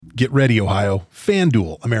Get ready, Ohio.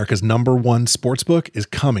 FanDuel, America's #1 sportsbook, is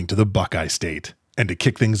coming to the Buckeye State. And to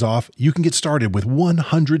kick things off, you can get started with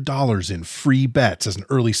 $100 in free bets as an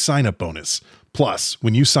early sign-up bonus. Plus,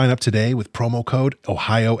 when you sign up today with promo code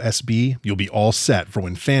OhioSB, you'll be all set for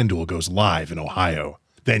when FanDuel goes live in Ohio.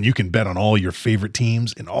 Then you can bet on all your favorite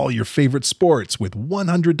teams and all your favorite sports with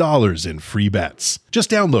 $100 in free bets.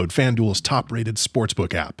 Just download FanDuel's top-rated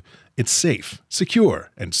sportsbook app. It's safe,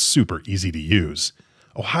 secure, and super easy to use.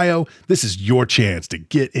 Ohio, this is your chance to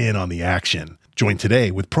get in on the action. Join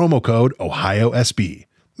today with promo code OhioSB.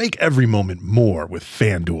 Make every moment more with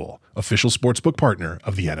FanDuel, official sportsbook partner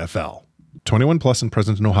of the NFL. 21 plus and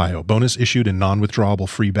present in Ohio. Bonus issued in non-withdrawable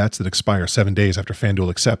free bets that expire 7 days after FanDuel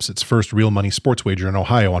accepts its first real money sports wager in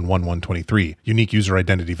Ohio on 1/1/23. Unique user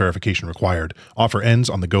identity verification required. Offer ends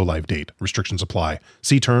on the go-live date. Restrictions apply.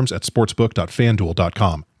 See terms at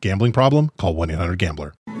sportsbook.fanduel.com. Gambling problem? Call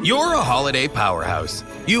 1-800-GAMBLER. You're a holiday powerhouse.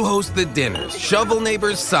 You host the dinners, shovel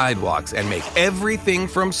neighbors' sidewalks, and make everything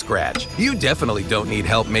from scratch. You definitely don't need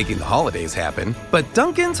help making the holidays happen. But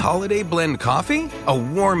Dunkin's Holiday Blend Coffee? A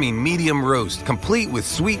warming medium roast complete with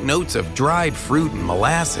sweet notes of dried fruit and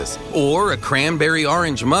molasses. Or a cranberry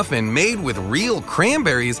orange muffin made with real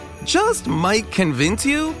cranberries just might convince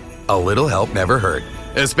you? A little help never hurt.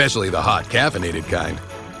 Especially the hot caffeinated kind.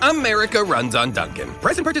 America runs on Dunkin'.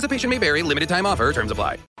 Price and participation may vary. Limited time offer. Terms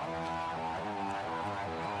apply.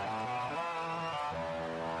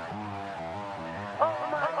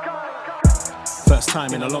 First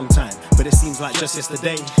time in a long time, but it seems like just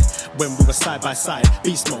yesterday when we were side by side.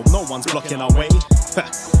 Beast mode, no one's blocking our way.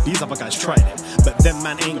 These other guys tried it, but them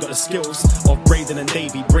man ain't got the skills of Braden and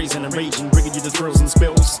Davey, brazen and raging, bringing you the thrills and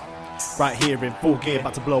spills. Right here in full gear,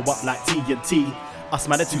 about to blow up like TNT. Us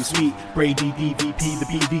man are too sweet, Brady DVP, the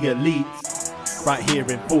BDElite. Right here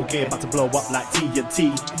in full gear, about to blow up like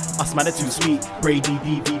TNT. Us man are too sweet, Brady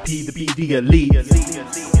DVP, the BDElite.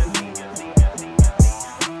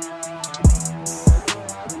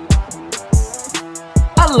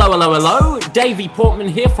 Hello. Davey Portman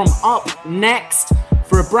here from Up Next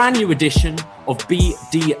for a brand new edition of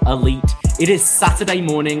BDElite. It is Saturday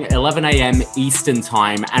morning, 11 a.m. Eastern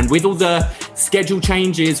time, and with all the schedule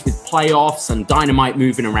changes with playoffs and Dynamite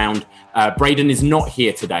moving around, Braden is not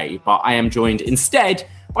here today, but I am joined instead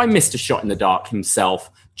by Mr. Shot in the Dark himself,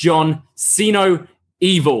 John Sino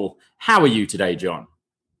Evil. How are you today, John?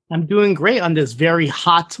 I'm doing great on this very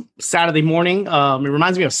hot Saturday morning. It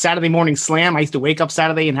reminds me of Saturday Morning Slam. I used to wake up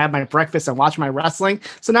Saturday and have my breakfast and watch my wrestling.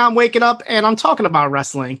 So now I'm waking up and I'm talking about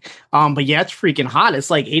wrestling. But yeah, it's freaking hot. It's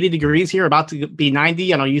like 80 degrees here, about to be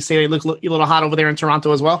 90. I know you say they look a little hot over there in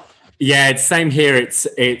Toronto as well. Yeah, it's same here.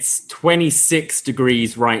 It's 26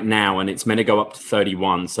 degrees right now, and it's meant to go up to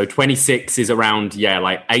 31. So 26 is around,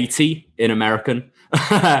 like 80 in American.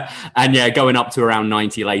 And yeah, going up to around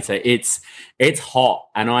 90 later. It's hot,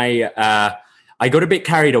 and I got a bit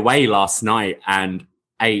carried away last night and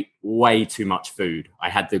ate way too much food. I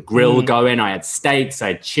had the grill going, I had steaks, I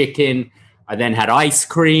had chicken, I then had ice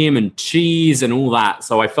cream and cheese and all that.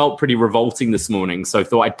 So I felt pretty revolting this morning. So I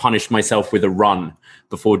thought I'd punish myself with a run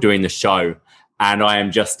before doing the show. And I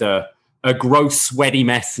am just a gross, sweaty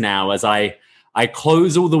mess now as I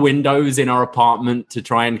close all the windows in our apartment to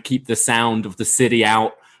try and keep the sound of the city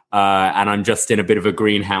out. And I'm just in a bit of a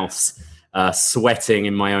greenhouse, sweating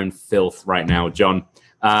in my own filth right now, John.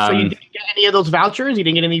 So you didn't get any of those vouchers? You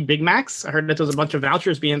didn't get any Big Macs? I heard that there was a bunch of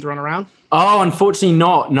vouchers being thrown around. Oh, unfortunately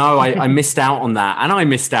not. No, I missed out on that. And I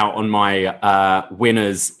missed out on my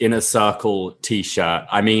Winners Inner Circle t-shirt.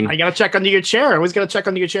 I mean, I got to check under your chair. I always got to check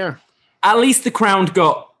under your chair. At least the crowd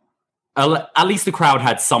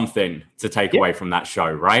had something to take away from that show,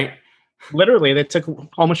 right? Literally, they took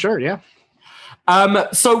home a shirt, yeah.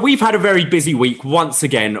 So we've had a very busy week once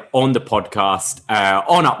again on the podcast.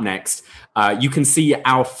 On Up Next, you can see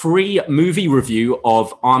our free movie review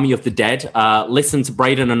of Army of the Dead. Listen to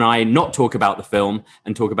Braden and I not talk about the film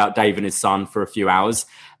and talk about Dave and his son for a few hours.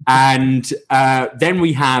 And then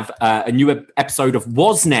we have a new episode of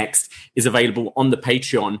Was Next is available on the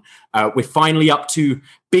Patreon. We're finally up to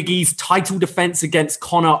Big E's title defense against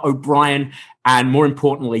Conor O'Brien. And more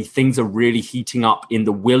importantly, things are really heating up in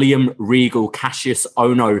the William Regal Cassius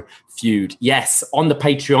Ohno feud. Yes, on the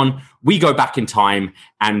Patreon, we go back in time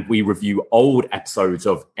and we review old episodes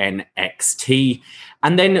of NXT.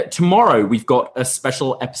 And then tomorrow, we've got a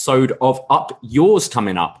special episode of Up Yours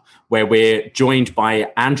coming up, where we're joined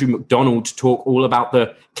by Andrew McDonald to talk all about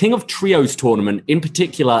the King of Trios tournament, in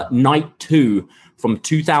particular, Night 2 from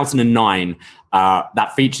 2009.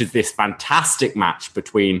 That features this fantastic match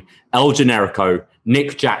between El Generico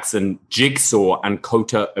Nick Jackson, Jigsaw, and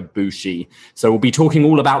Kota Ibushi. So we'll be talking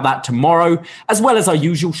all about that tomorrow, as well as our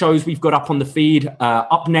usual shows we've got up on the feed.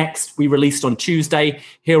 Up next, we released on Tuesday.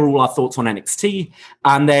 Here are all our thoughts on NXT.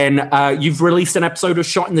 And then you've released an episode of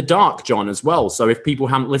Shot in the Dark, John, as well. So if people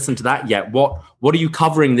haven't listened to that yet, what are you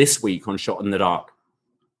covering this week on Shot in the Dark?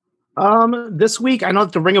 This week, I know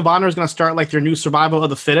that the Ring of Honor is going to start like their new Survival of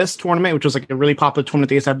the Fittest tournament, which was like a really popular tournament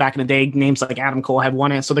they used to have back in the day. Names like Adam Cole had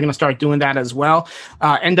won it, so they're going to start doing that as well.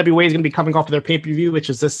 NWA is going to be coming off of their pay-per-view, which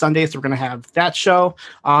is this Sunday, so we're going to have that show.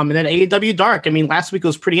 And then AEW Dark. I mean, last week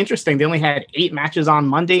was pretty interesting. They only had 8 matches on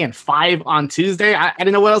Monday and 5 on Tuesday. I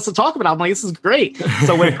didn't know what else to talk about. I'm like, this is great.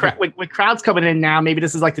 So with crowds coming in now, maybe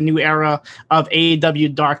this is like the new era of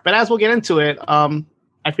AEW Dark. But as we'll get into it,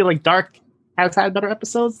 I feel like Dark has had better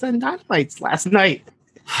episodes than Dynamite's last night.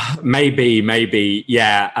 Maybe.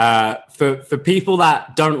 Yeah. For people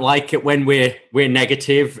that don't like it when we're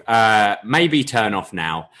negative, maybe turn off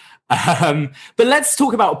now. But let's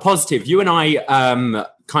talk about positive. You and I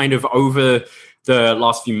kind of over the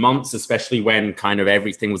last few months, especially when kind of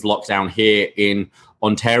everything was locked down here in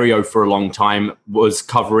Ontario for a long time, was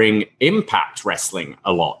covering Impact Wrestling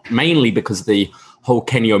a lot, mainly because of the whole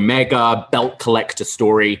Kenny Omega belt collector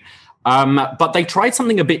story. But they tried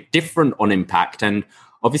something a bit different on Impact, and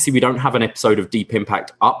obviously we don't have an episode of Deep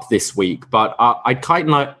Impact up this week, but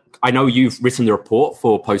I know you've written the report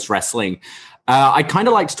for Post Wrestling. I'd kind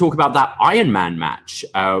of like to talk about that Iron Man match,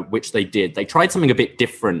 which they did. They tried something a bit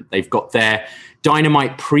different. They've got their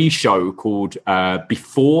Dynamite pre-show called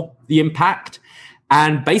Before the Impact,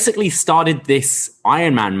 and basically started this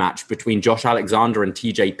Iron Man match between Josh Alexander and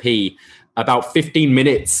TJP about 15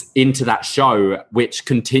 minutes into that show, which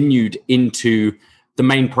continued into the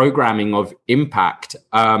main programming of Impact.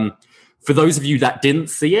 For those of you that didn't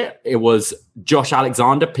see it, it was Josh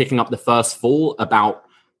Alexander picking up the first fall about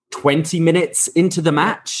 20 minutes into the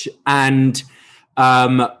match. And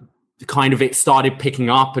kind of it started picking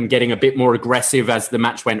up and getting a bit more aggressive as the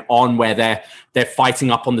match went on, where they're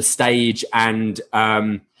fighting up on the stage. And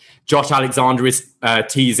Josh Alexander is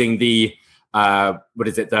teasing the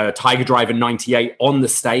Tiger Driver 98 on the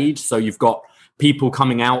stage. So you've got people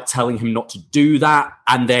coming out telling him not to do that.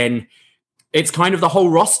 And then it's kind of the whole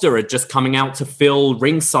roster are just coming out to fill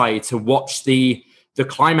ringside to watch the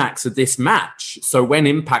climax of this match. So when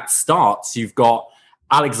Impact starts, you've got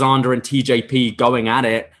Alexander and TJP going at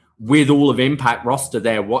it with all of Impact roster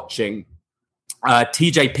there watching.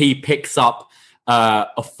 TJP picks up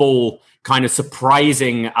a full, kind of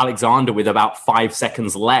surprising Alexander with about 5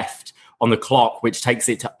 seconds left on the clock, which takes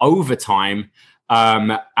it to overtime.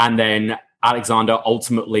 And then Alexander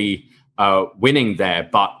ultimately winning there.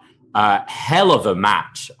 But hell of a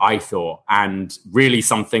match, I thought, and really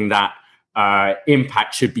something that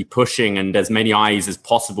Impact should be pushing, and as many eyes as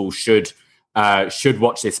possible should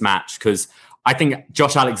watch this match, because I think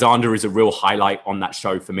Josh Alexander is a real highlight on that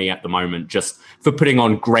show for me at the moment, just for putting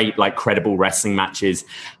on great, like, credible wrestling matches.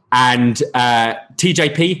 And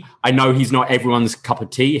TJP, I know he's not everyone's cup of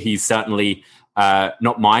tea. He's certainly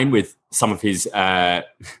not mine with some of his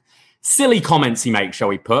silly comments he makes, shall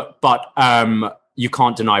we put. But you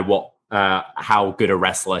can't deny how good a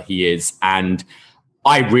wrestler he is. And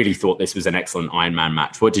I really thought this was an excellent Iron Man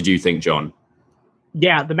match. What did you think, John?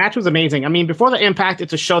 Yeah, the match was amazing. I mean, before the Impact,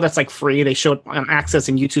 it's a show that's like free. They showed on Access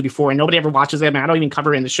and YouTube before, and nobody ever watches it. I mean, I don't even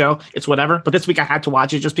cover it in the show. It's whatever. But this week I had to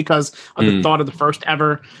watch it just because of the thought of the first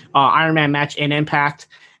ever Iron Man match in Impact.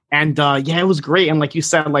 And yeah, it was great. And like you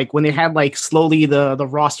said, like when they had like slowly the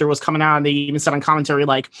roster was coming out, and they even said on commentary,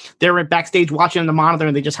 like they were backstage watching the monitor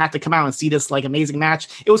and they just had to come out and see this like amazing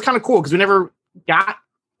match. It was kind of cool because we never got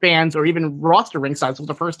fans or even roster ringside. So it was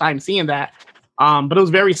the first time seeing that. But it was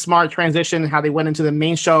very smart transition how they went into the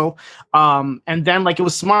main show. And then like it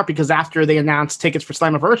was smart because after they announced tickets for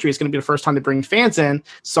Slammiversary, it's going to be the first time they bring fans in.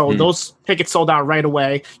 So those tickets sold out right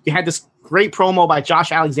away. You had this great promo by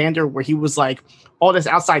Josh Alexander where he was like, all this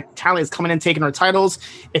outside talent is coming in, taking our titles.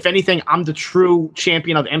 If anything, I'm the true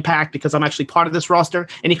champion of Impact because I'm actually part of this roster.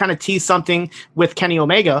 And he kind of teased something with Kenny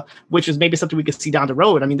Omega, which is maybe something we could see down the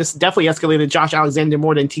road. I mean, this definitely escalated Josh Alexander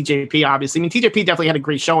more than TJP, obviously. I mean, TJP definitely had a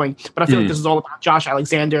great showing, but I feel like this is all about Josh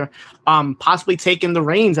Alexander possibly taking the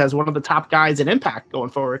reins as one of the top guys in Impact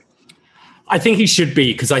going forward. I think he should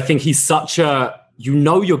be, because I think he's such a... You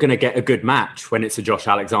know you're going to get a good match when it's a Josh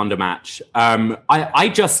Alexander match.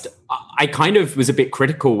 I kind of was a bit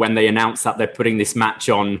critical when they announced that they're putting this match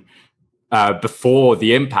on before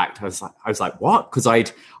the Impact. I was like, what? Because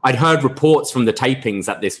I'd heard reports from the tapings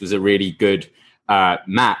that this was a really good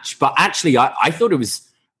match. But actually, I thought it was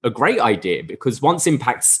a great idea because once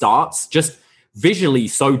Impact starts, just visually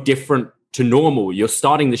so different to normal. You're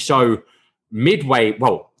starting the show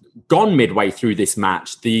gone midway through this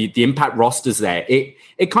match, the Impact roster's there.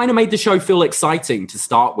 It kind of made the show feel exciting to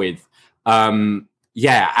start with. And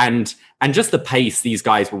just the pace these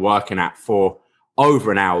guys were working at for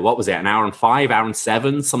over an hour. What was it? An hour and 5, hour and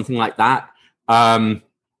 7, something like that.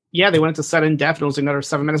 Yeah, they went into sudden death. And it was another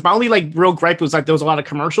 7 minutes. My only real gripe was there was a lot of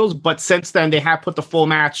commercials. But since then, they have put the full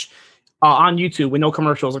match on YouTube with no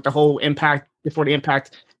commercials, the whole Impact before the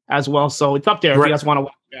Impact as well. So it's up there. If you guys want to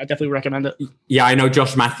watch it, I definitely recommend it. Yeah, I know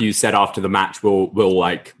Josh Matthews said after the match,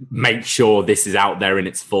 we'll make sure this is out there in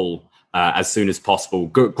its full as soon as possible.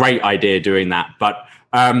 Great idea doing that. But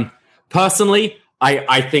personally,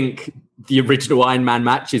 I think the original Iron Man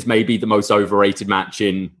match is maybe the most overrated match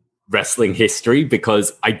in wrestling history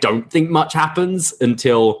because I don't think much happens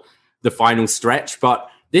until the final stretch. But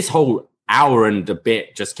this whole hour and a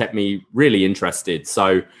bit just kept me really interested.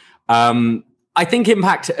 So I think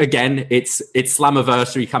Impact, again, it's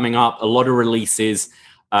Slammiversary coming up, a lot of releases.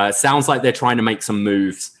 Sounds like they're trying to make some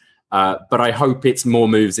moves, but I hope it's more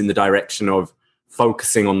moves in the direction of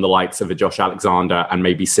focusing on the likes of a Josh Alexander and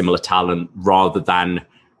maybe similar talent rather than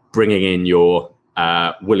bringing in your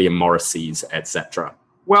William Morrisseys, etc.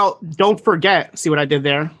 Well, don't forget, see what I did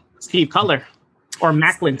there? Steve Cutler. Or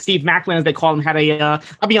Macklin, Steve Macklin, as they call him, had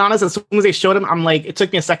I'll be honest, as soon as they showed him, I'm like, it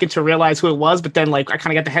took me a second to realize who it was, but then I kind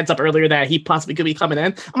of got the heads up earlier that he possibly could be coming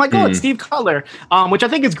in. I'm like, oh, it's Steve Cutler, which I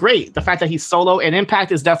think is great. The fact that he's solo and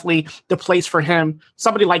Impact is definitely the place for him,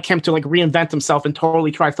 somebody like him to reinvent himself and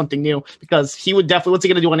totally try something new, because he would definitely, what's he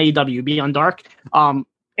going to do on AEW? Be on Dark?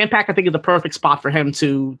 Impact, I think, is the perfect spot for him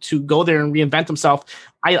to go there and reinvent himself.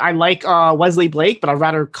 I like Wesley Blake, but I'd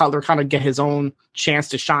rather Cutler kind of get his own chance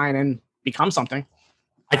to shine and become something.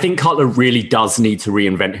 I think Cutler really does need to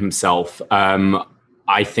reinvent himself.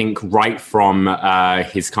 I think right from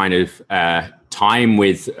his kind of time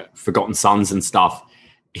with Forgotten Sons and stuff,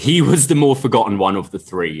 he was the more forgotten one of the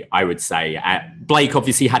three, I would say. Blake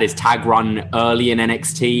obviously had his tag run early in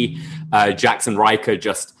NXT. Jackson Riker,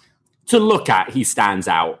 just to look at, he stands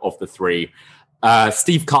out of the three.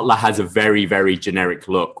 Steve Cutler has a very, very generic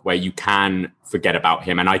look where you can forget about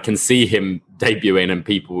him. And I can see him debuting and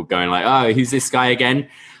people going like, oh, who's this guy again?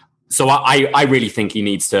 So I really think he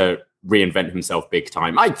needs to reinvent himself big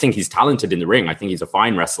time. I think he's talented in the ring. I think he's a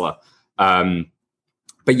fine wrestler.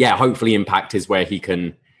 But yeah, hopefully Impact is where he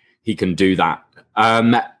can do that.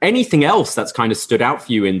 Anything else that's kind of stood out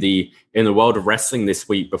for you in the world of wrestling this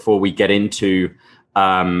week before we get into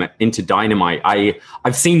Dynamite?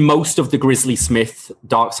 I've seen most of the Grizzly Smith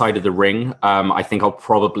Dark Side of the Ring. I think I'll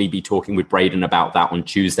probably be talking with Braden about that on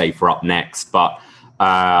Tuesday for Up Next, but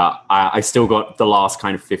I still got the last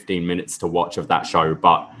kind of 15 minutes to watch of that show.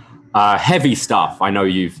 But heavy stuff. I know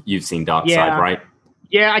you've seen Dark Side, right?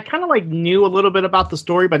 Yeah, I kind of knew a little bit about the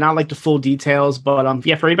story, but not the full details. But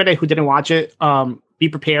for anybody who didn't watch it, be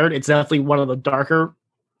prepared. It's definitely one of the darker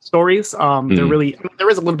stories. There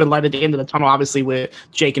is a little bit light at the end of the tunnel, obviously, with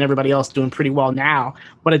Jake and everybody else doing pretty well now,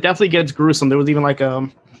 but it definitely gets gruesome. There was even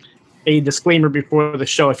a disclaimer before the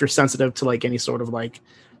show if you're sensitive to any sort of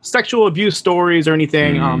sexual abuse stories or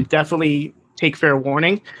anything. Definitely take fair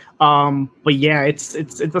warning. But yeah, it's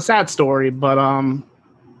a sad story, but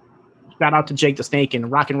shout out to Jake the Snake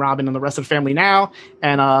and Rockin' Robin and the rest of the family now,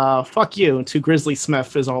 and fuck you to Grizzly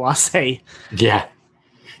Smith is all I'll say.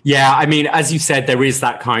 Yeah, I mean, as you said, there is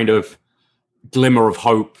that kind of glimmer of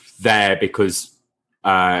hope there because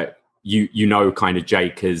you know kind of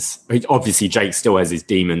Jake obviously Jake still has his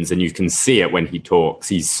demons and you can see it when he talks.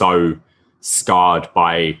 He's so scarred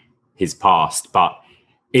by his past, but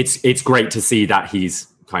it's great to see that he's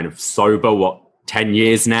kind of sober, 10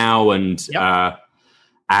 years now, and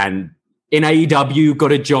and in AEW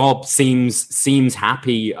got a job, seems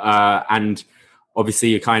happy, and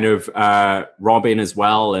obviously a kind of Robin as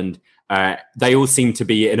well. And they all seem to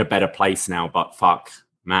be in a better place now, but fuck,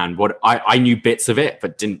 man, I knew bits of it,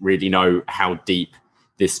 but didn't really know how deep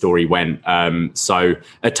this story went. So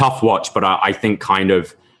a tough watch, but I think kind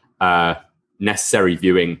of necessary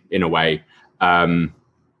viewing in a way.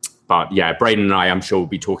 But yeah, Braden and I'm sure we'll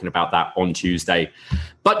be talking about that on Tuesday.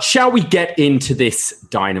 But shall we get into this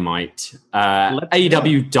Dynamite?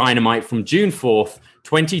 AEW Dynamite from June 4th,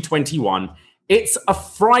 2021. It's a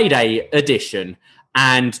Friday edition.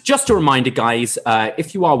 And just a reminder, guys,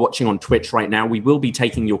 if you are watching on Twitch right now, we will be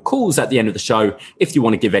taking your calls at the end of the show. If you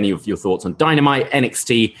want to give any of your thoughts on Dynamite,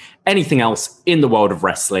 NXT, anything else in the world of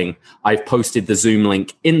wrestling, I've posted the Zoom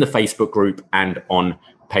link in the Facebook group and on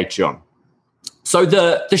Patreon. So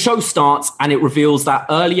the show starts and it reveals that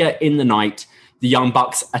earlier in the night, the Young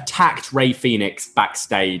Bucks attacked Rey Fenix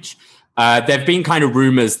backstage. There have been kind of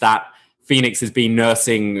rumors that Phoenix has been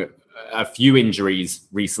nursing a few injuries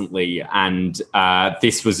recently, and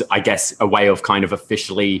this was, I guess, a way of kind of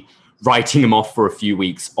officially writing him off for a few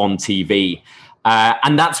weeks on TV.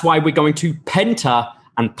 And that's why we're going to Penta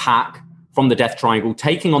and Pac from the Death Triangle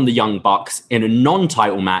taking on the Young Bucks in a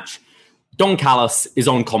non-title match. Don Callis is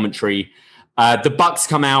on commentary. The Bucks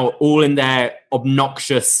come out all in their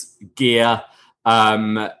obnoxious gear.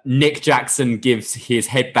 Nick Jackson gives his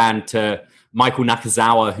headband to Michael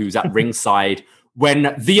Nakazawa, who's at ringside,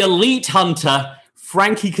 when the Elite Hunter,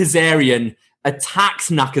 Frankie Kazarian, attacks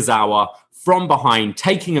Nakazawa from behind,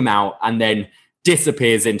 taking him out, and then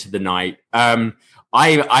disappears into the night. I'm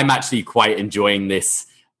actually quite enjoying this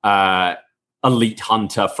Elite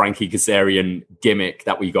Hunter, Frankie Kazarian gimmick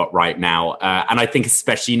that we got right now. And I think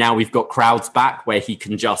especially now we've got crowds back where he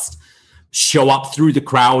can just show up through the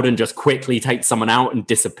crowd and just quickly take someone out and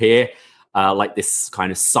disappear, like this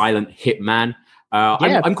kind of silent hitman.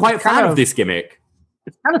 I'm quite a fan of this gimmick.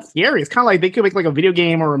 It's kind of scary. It's kind of like they could make like a video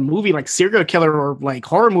game or a movie like serial killer or like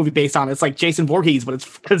horror movie based on it. It's like Jason Voorhees, but it's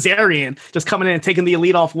Kazarian just coming in and taking the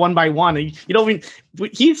Elite off one by one. And you don't even,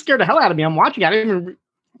 he scared the hell out of me. I'm watching. I didn't even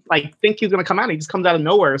like think he was going to come out. He just comes out of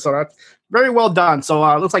nowhere. So that's very well done. So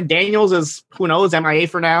it looks like Daniels is, who knows, MIA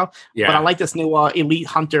for now. Yeah. But I like this new Elite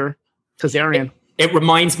Hunter Kazarian. It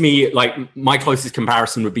reminds me, like, my closest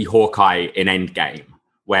comparison would be Hawkeye in Endgame,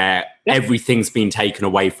 where everything's been taken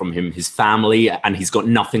away from him, his family, and he's got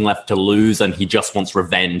nothing left to lose, and he just wants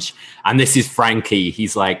revenge. And this is Frankie.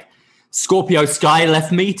 He's like, Scorpio Sky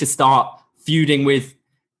left me to start feuding with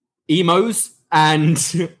emos, and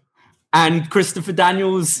Christopher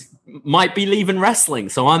Daniels might be leaving wrestling.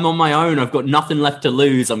 So I'm on my own. I've got nothing left to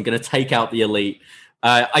lose. I'm going to take out the Elite.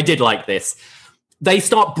 I did like this. They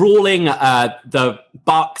start brawling. The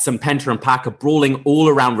Bucks and Penta and Pac are brawling all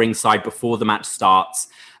around ringside before the match starts.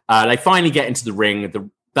 They finally get into the ring. The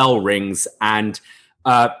bell rings, and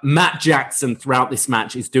Matt Jackson throughout this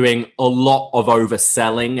match is doing a lot of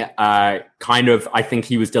overselling. I think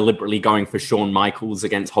he was deliberately going for Shawn Michaels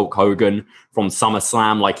against Hulk Hogan from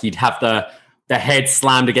SummerSlam. Like, he'd have the head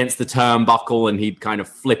slammed against the turnbuckle, and he'd kind of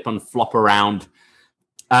flip and flop around.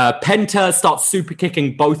 Penta starts super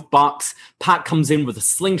kicking both Bucks. Pat comes in with a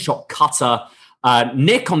slingshot cutter.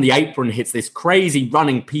 Nick on the apron hits this crazy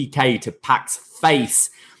running PK to Pac's face.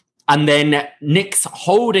 And then Nick's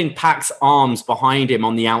holding Pac's arms behind him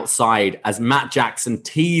on the outside as Matt Jackson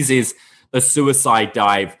teases a suicide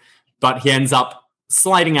dive. But he ends up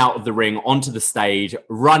sliding out of the ring onto the stage,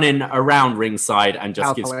 running around ringside, and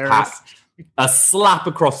just gives Pac a slap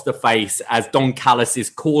across the face as Don Callis is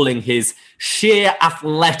calling his sheer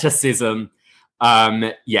athleticism.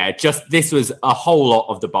 This was a whole lot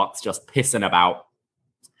of the Bucks just pissing about.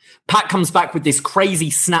 Pat comes back with this crazy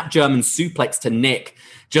snap German suplex to Nick,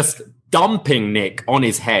 just dumping Nick on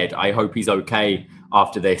his head. I hope he's okay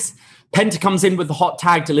after this. Penta comes in with the hot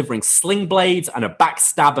tag, delivering sling blades and a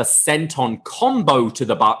backstabber senton combo to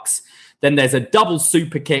the Bucks. Then there's a double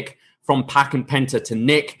super kick from Pac and Penta to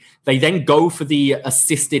Nick. They then go for the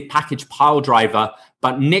assisted package pile driver,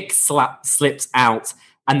 but Nick slips out.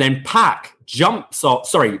 And then Penta jumps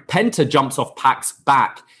off Pac's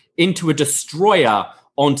back into a destroyer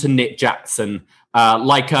onto Nick Jackson,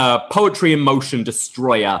 like a poetry in motion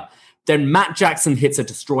destroyer. Then Matt Jackson hits a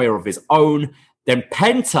destroyer of his own. Then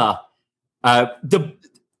Penta, the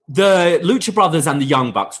Lucha Brothers and the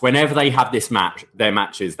Young Bucks, whenever they have their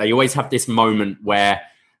matches, they always have this moment where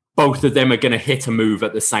both of them are going to hit a move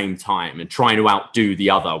at the same time and trying to outdo the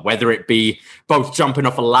other, whether it be both jumping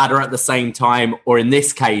off a ladder at the same time, or in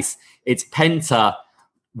this case, it's Penta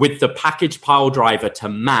with the package pile driver to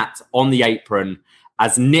Matt on the apron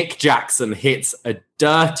as Nick Jackson hits a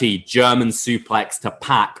dirty German suplex to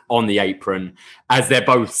Pac on the apron as they're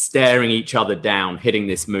both staring each other down, hitting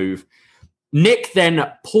this move. Nick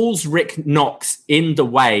then pulls Rick Knox in the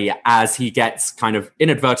way as he gets kind of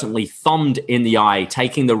inadvertently thumbed in the eye,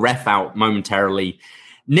 taking the ref out momentarily.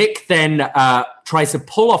 Nick then tries to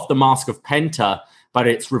pull off the mask of Penta, but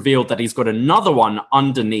it's revealed that he's got another one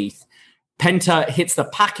underneath. Penta hits the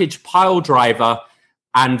package pile driver,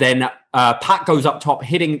 and then Pat goes up top,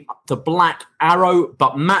 hitting the Black Arrow,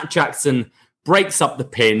 but Matt Jackson breaks up the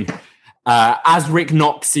pin. As Rick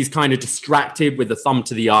Knox is kind of distracted with the thumb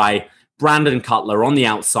to the eye, Brandon Cutler on the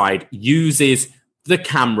outside uses the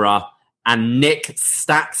camera, and Nick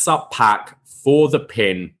stacks up Pac for the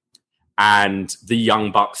pin, and the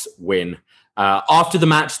Young Bucks win. After the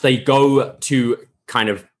match, they go to kind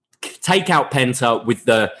of take out Penta with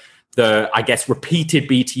the I guess, repeated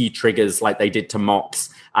BTE triggers like they did to Mox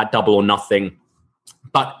at Double or Nothing.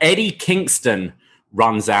 But Eddie Kingston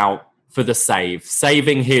runs out for the save,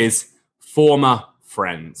 saving his former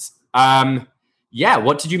friends. Yeah,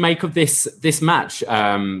 what did you make of this match?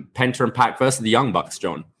 Penta and Pac versus the Young Bucks,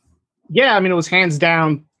 John? Yeah, I mean, it was hands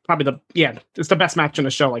down probably it's the best match on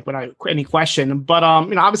the show, like without any question. But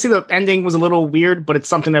obviously the ending was a little weird, but it's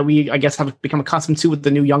something that we, I guess, have become accustomed to with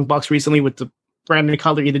the new Young Bucks recently, with the Brandon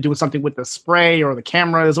Cutler either doing something with the spray or the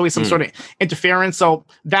camera. There's always some sort of interference. So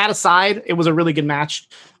that aside, it was a really good match.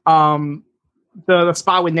 The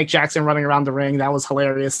spot with Nick Jackson running around the ring, that was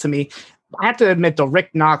hilarious to me. I have to admit, though,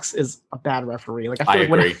 Rick Knox is a bad referee. Like, I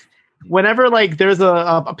feel like whenever like there's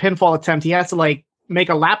a pinfall attempt, he has to like make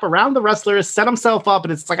a lap around the wrestlers, set himself up,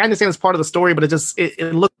 and it's like, I understand it's part of the story, but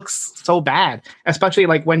it looks so bad, especially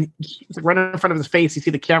like when he's right in front of his face, you see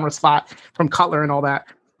the camera spot from Cutler and all that.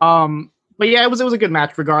 But yeah, it was a good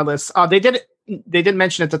match regardless. They did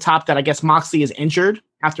mention at the top that I guess Moxley is injured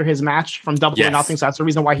after his match from Double or Nothing, so that's the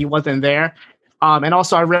reason why he wasn't there. And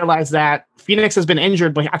also I realized that Phoenix has been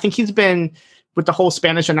injured, but I think he's been with the whole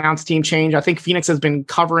Spanish announce team change. I think Phoenix has been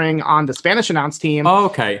covering on the Spanish announce team. Oh,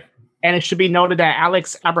 okay. And it should be noted that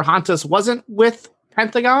Alex Abrahantes wasn't with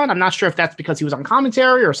Pentagon. I'm not sure if that's because he was on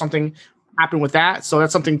commentary or something happened with that. So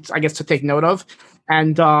that's something, I guess, to take note of.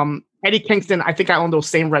 And Eddie Kingston, I think I own those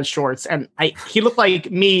same red shorts. And he looked like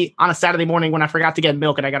me on a Saturday morning when I forgot to get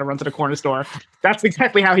milk and I got to run to the corner store. That's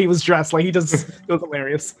exactly how he was dressed. Like, it was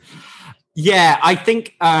hilarious. Yeah, I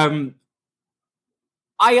think I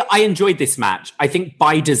enjoyed this match. I think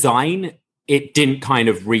by design, it didn't kind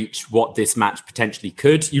of reach what this match potentially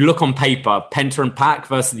could. You look on paper, Penta and Pac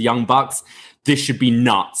versus the Young Bucks, this should be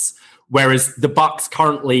nuts. Whereas the Bucks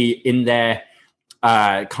currently in their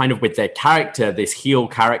kind of with their character, this heel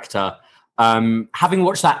character, having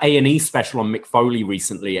watched that A&E special on Mick Foley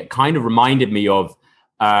recently, it kind of reminded me of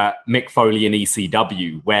Mick Foley in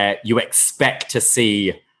ECW, where you expect to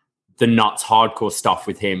see the nuts hardcore stuff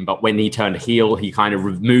with him, but when he turned heel, he kind of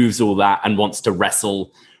removes all that and wants to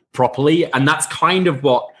wrestle properly. And that's kind of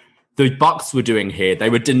what the Bucks were doing here. They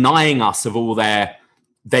were denying us of all their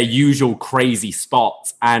usual crazy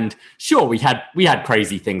spots. And sure, we had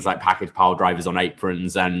crazy things like package pile drivers on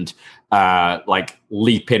aprons and like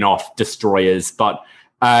leaping off destroyers, but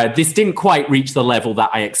this didn't quite reach the level that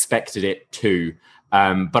I expected it to.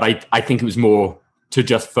 But I think it was more to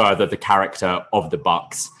just further the character of the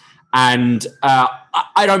Bucks. And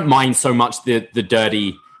I don't mind so much the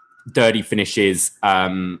dirty finishes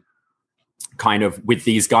kind of with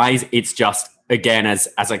these guys. It's just, again, as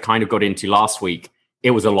I kind of got into last week,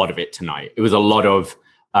 it was a lot of it tonight. It was a lot of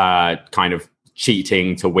kind of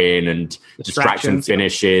cheating to win and distraction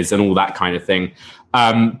finishes and all that kind of thing.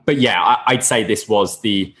 But yeah, I'd say this was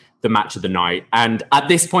the match of the night. And at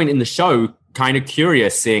this point in the show, kind of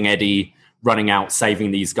curious seeing Eddie running out,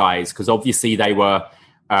 saving these guys, because obviously they were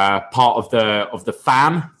part of the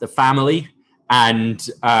family, and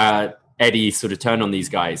Eddie sort of turned on these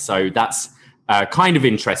guys. So that's kind of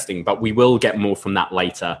interesting, but we will get more from that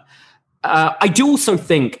later. I do also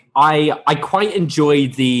think I quite enjoy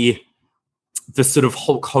the sort of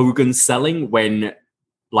Hulk Hogan selling when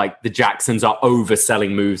like the Jacksons are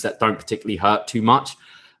overselling moves that don't particularly hurt too much.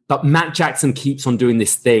 But Matt Jackson keeps on doing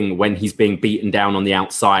this thing when he's being beaten down on the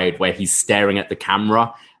outside where he's staring at the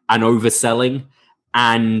camera and overselling.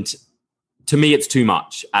 And to me, it's too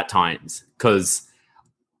much at times, because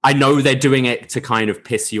I know they're doing it to kind of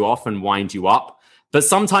piss you off and wind you up. But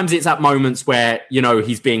sometimes it's at moments where, you know,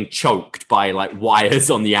 he's being choked by like wires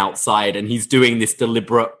on the outside and he's doing this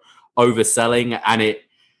deliberate overselling, and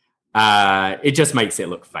it just makes it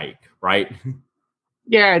look fake, right?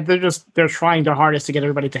 Yeah, they're trying their hardest to get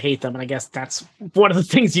everybody to hate them. And I guess that's one of the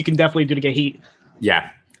things you can definitely do to get heat. Yeah.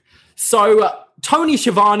 So Tony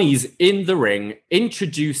Schiavone's in the ring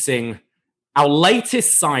introducing our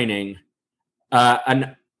latest signing,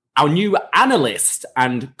 and our new analyst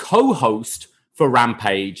and co-host for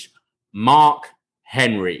Rampage, Mark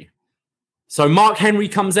Henry. So Mark Henry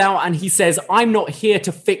comes out and he says, "I'm not here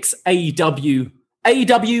to fix AEW.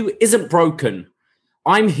 AEW isn't broken.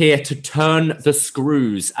 I'm here to turn the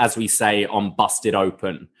screws," as we say on Busted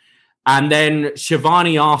Open. And then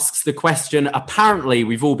Schiavone asks the question, apparently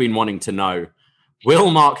we've all been wanting to know, will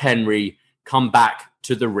Mark Henry come back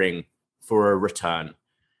to the ring for a return?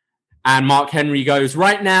 And Mark Henry goes,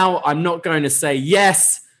 "Right now, I'm not going to say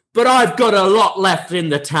yes, but I've got a lot left in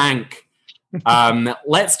the tank."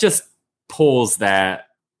 Let's just pause there,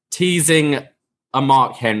 teasing a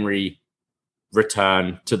Mark Henry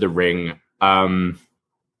return to the ring.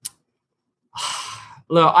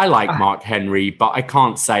 Look, I like Mark Henry, but I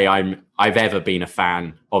can't say I've ever been a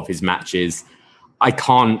fan of his matches. I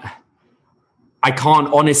can't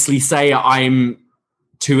honestly say I'm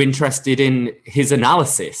too interested in his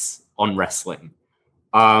analysis on wrestling.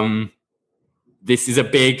 This is a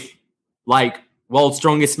big, like, world's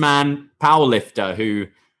strongest man powerlifter who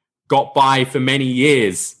got by for many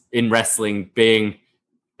years in wrestling being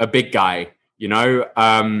a big guy, you know?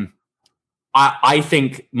 I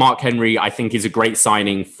think Mark Henry, is a great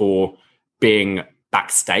signing for being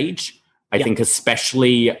backstage. I think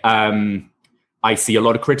especially I see a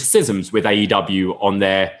lot of criticisms with AEW on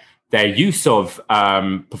their use of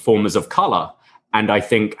performers of color. And I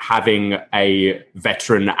think having a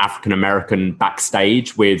veteran African-American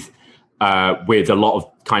backstage with a lot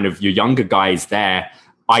of kind of your younger guys there,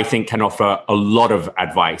 I think can offer a lot of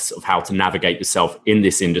advice of how to navigate yourself in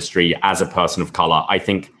this industry as a person of color. I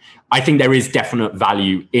think there is definite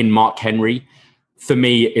value in Mark Henry. For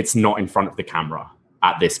me, it's not in front of the camera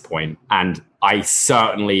at this point. And I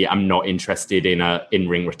certainly am not interested in a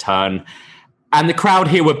in-ring return. And the crowd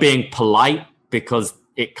here were being polite because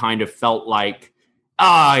it kind of felt like,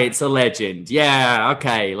 it's a legend. Yeah,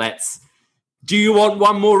 okay, do you want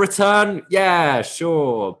one more return? Yeah,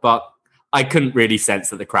 sure. But I couldn't really sense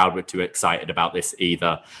that the crowd were too excited about this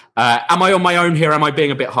either. Am I on my own here? Am I being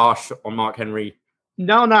a bit harsh on Mark Henry?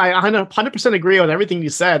 No, I 100% agree with everything you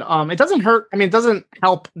said. It doesn't hurt. I mean, it doesn't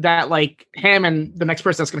help that like him and the next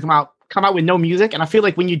person that's going to come out with no music. And I feel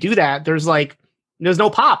like when you do that, there's no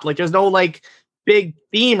pop, like there's no like big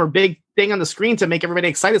theme or big thing on the screen to make everybody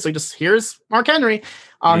excited. So here's Mark Henry.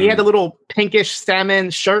 He had the little pinkish salmon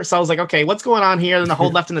shirt. So I was like, okay, what's going on here? And the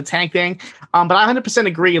whole left in the tank thing. But I 100%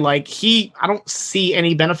 agree. Like I don't see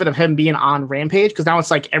any benefit of him being on Rampage because now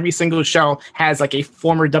it's like every single show has like a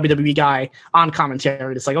former WWE guy on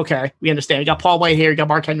commentary. It's like, okay, we understand. You got Paul White here, you got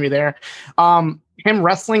Mark Henry there. Him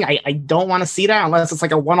wrestling, I don't want to see that unless it's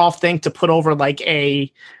like a one-off thing to put over like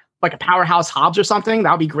a powerhouse Hobbs or something.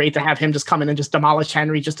 That would be great to have him just come in and just demolish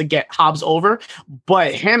Henry just to get Hobbs over.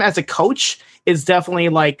 But him as a coach is definitely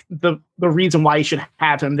like the reason why you should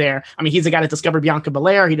have him there. I mean, he's the guy that discovered Bianca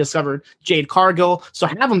Belair. He discovered Jade Cargill. So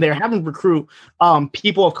have him there, have him recruit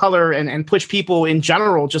people of color and push people in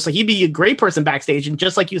general. Just like he'd be a great person backstage. And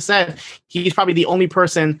just like you said, he's probably the only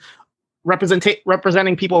person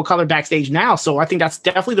representing people of color backstage now. So I think that's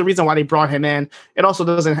definitely the reason why they brought him in. It also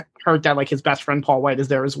doesn't hurt that like his best friend Paul White is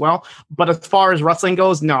there as well. But as far as wrestling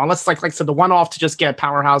goes, no, unless like I said, the one-off to just get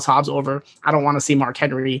Powerhouse Hobbs over, I don't want to see Mark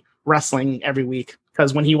Henry wrestling every week.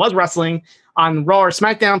 Because when he was wrestling on Raw or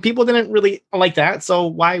SmackDown, people didn't really like that. So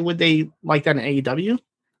why would they like that in AEW?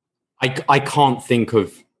 I can't think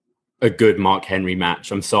of a good Mark Henry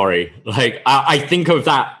match. I'm sorry. Like I think of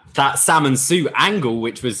that salmon suit angle,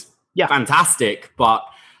 which was fantastic. But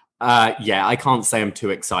I can't say I'm too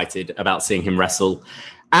excited about seeing him wrestle.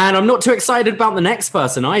 And I'm not too excited about the next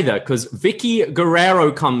person either, because Vicky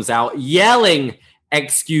Guerrero comes out yelling,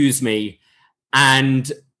 "Excuse me." And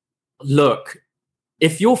look,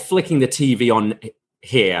 if you're flicking the TV on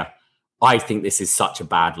here, I think this is such a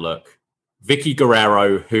bad look. Vicky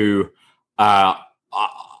Guerrero, who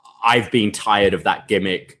I've been tired of that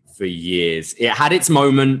gimmick for years. It had its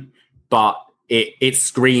moment, but it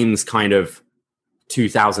screams kind of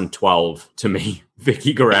 2012 to me,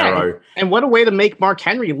 Vicky Guerrero. Yeah, and what a way to make Mark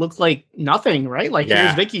Henry look like nothing, right? Like,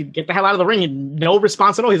 here's Vicky, get the hell out of the ring. And no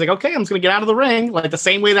response at all. He's like, okay, I'm just going to get out of the ring. Like the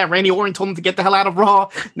same way that Randy Orton told him to get the hell out of Raw.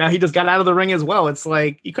 Now he just got out of the ring as well. It's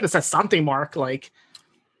like, you could have said something, Mark. Like,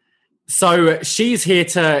 so she's here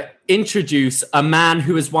to introduce a man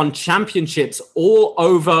who has won championships all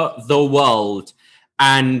over the world.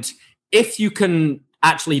 And if you can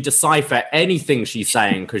actually decipher anything she's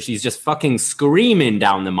saying, because she's just fucking screaming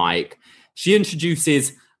down the mic, she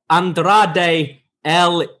introduces Andrade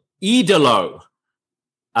El Idolo.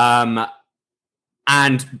 And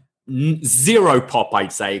zero pop,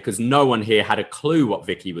 I'd say, because no one here had a clue what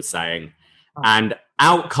Vicky was saying. And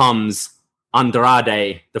out comes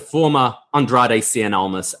Andrade, the former Andrade Cien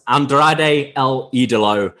Almas, Andrade El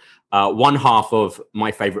Idolo, one half of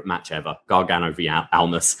my favorite match ever, Gargano v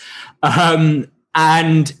Almas.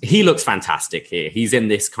 And he looks fantastic here. He's in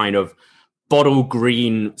this kind of bottle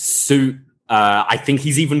green suit. I think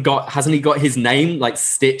he's even hasn't he got his name like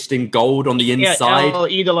stitched in gold on the inside? Yeah, El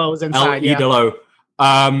Idolo is inside. El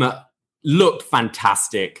Idolo looked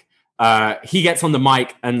fantastic. He gets on the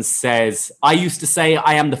mic and says, "I used to say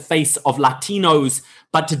I am the face of Latinos,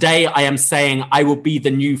 but today I am saying I will be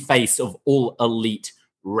the new face of all elite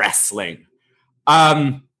wrestling."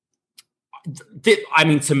 I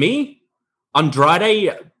mean, to me,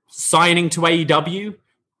 Andrade signing to AEW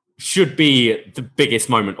should be the biggest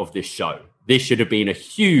moment of this show. This should have been a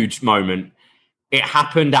huge moment. It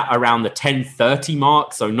happened at around the 10:30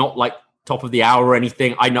 mark, so not like top of the hour or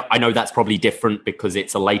anything. I know that's probably different because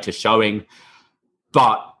it's a later showing,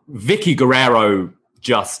 but Vicky Guerrero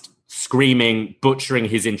just screaming, butchering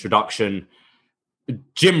his introduction.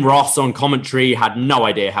 Jim Ross on commentary had no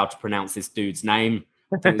idea how to pronounce this dude's name.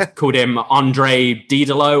 Called him Andre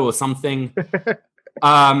BDElite or something.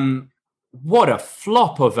 What a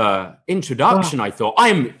flop of a introduction, I thought.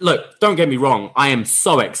 Look, don't get me wrong. I am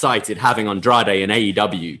so excited having Andrade in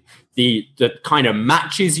AEW. The kind of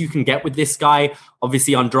matches you can get with this guy.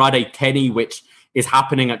 Obviously, Andrade Kenny, which is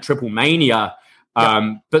happening at Triple Mania.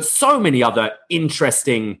 But so many other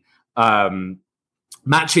interesting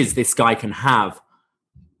matches this guy can have.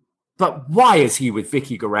 But why is he with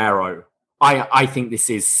Vicky Guerrero? I think this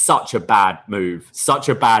is such a bad move, such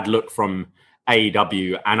a bad look from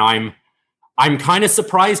AEW. And I'm kind of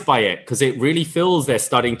surprised by it because it really feels they're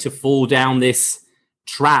starting to fall down this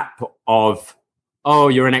trap of, oh,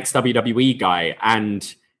 you're an ex-WWE guy.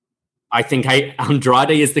 And I think Andrade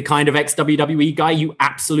is the kind of ex-WWE guy you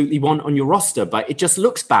absolutely want on your roster, but it just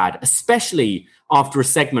looks bad, especially after a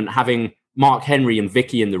segment having Mark Henry and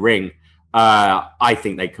Vicky in the ring. I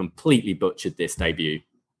think they completely butchered this debut.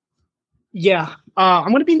 Yeah, I'm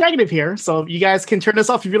going to be negative here, so you guys can turn this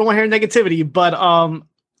off if you don't want to hear negativity, but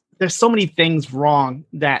there's so many things wrong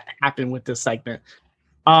that happened with this segment.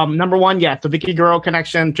 Number one, the Vicky Guerrero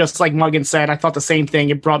connection, just like Muggin said, I thought the same thing.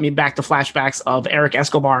 It brought me back to flashbacks of Eric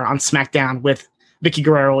Escobar on SmackDown with Vicky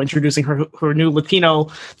Guerrero introducing her new Latino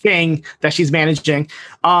thing that she's managing.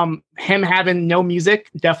 Him having no music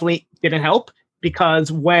definitely didn't help, because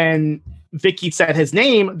when Vicky said his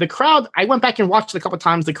name, the crowd, I went back and watched it a couple of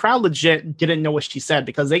times. The crowd legit didn't know what she said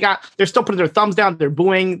because they're still putting their thumbs down. They're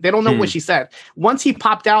booing. They don't know what she said. Once he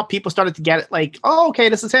popped out, people started to get it like, oh, okay,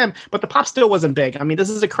 this is him. But the pop still wasn't big. I mean, this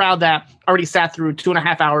is a crowd that already sat through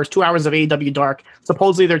 2.5 hours, 2 hours of AEW Dark.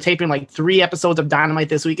 Supposedly they're taping like 3 episodes of Dynamite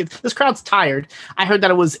this week. This crowd's tired. I heard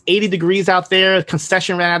that it was 80 degrees out there.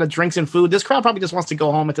 Concession ran out of drinks and food. This crowd probably just wants to go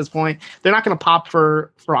home at this point. They're not going to pop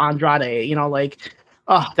for Andrade,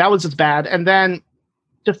 that was just bad. And then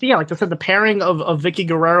just, like I said, the pairing of Vicky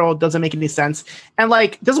Guerrero doesn't make any sense. And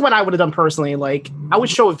this is what I would have done personally. I would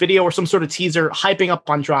show a video or some sort of teaser hyping up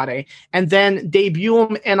Andrade and then debut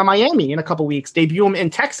him in Miami in a couple weeks, debut him in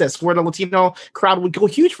Texas where the Latino crowd would go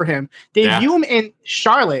huge for him, debut him in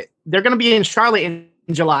Charlotte. They're going to be in Charlotte in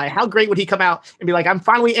July. How great would he come out and be like, I'm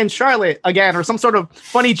finally in Charlotte again, or some sort of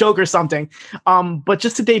funny joke or something. But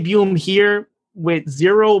just to debut him here with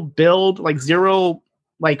zero build, zero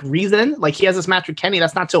reason, he has this match with Kenny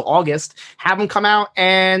that's not till August, have him come out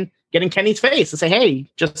and get in Kenny's face and say, hey,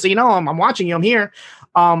 just so you know, I'm watching you, I'm here.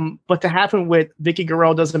 But to have him with Vicky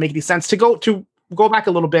Guerrero doesn't make any sense. To go back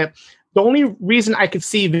a little bit, the only reason I could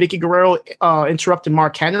see Vicky Guerrero interrupting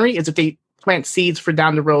Mark Henry is if they plant seeds for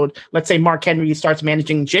down the road. Let's say Mark Henry starts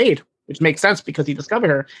managing Jade, which makes sense because he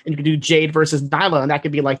discovered her, and you could do Jade versus Nyla, and that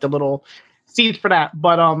could be the little seeds for that.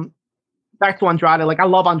 But back to Andrade, I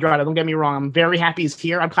love Andrade, don't get me wrong. I'm very happy he's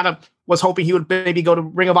here. I kind of was hoping he would maybe go to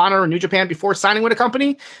Ring of Honor or New Japan before signing with a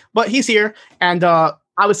company, but he's here. And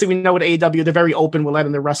obviously we know with AEW, they're very open with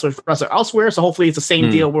letting the wrestlers wrestle elsewhere. So hopefully it's the same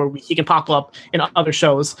deal where he can pop up in other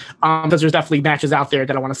shows, because there's definitely matches out there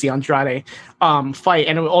that I want to see Andrade fight.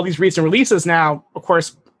 And all these recent releases now, of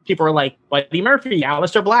course, people are like Buddy Murphy,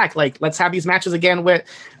 Aleister Black, let's have these matches again with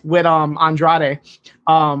Andrade.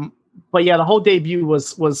 But the whole debut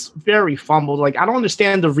was very fumbled. I don't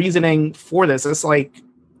understand the reasoning for this. It's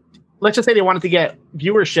let's just say they wanted to get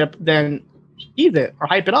viewership, then ease it or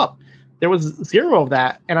hype it up. There was zero of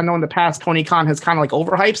that. And I know in the past, Tony Khan has kind of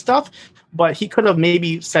overhyped stuff, but he could have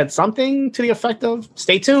maybe said something to the effect of,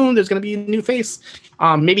 stay tuned, there's going to be a new face.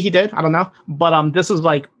 Maybe he did, I don't know. But this was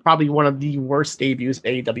probably one of the worst debuts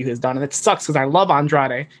AEW has done. And it sucks because I love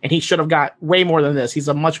Andrade and he should have got way more than this. He's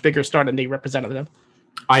a much bigger star than they represented him.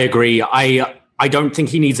 I agree. I don't think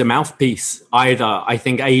he needs a mouthpiece either. I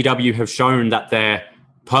think AEW have shown that they're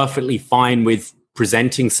perfectly fine with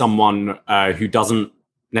presenting someone who doesn't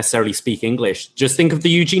necessarily speak English. Just think of the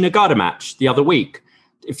Yuji Nagata match the other week.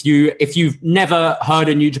 If you've never heard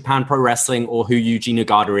of New Japan Pro Wrestling or who Yuji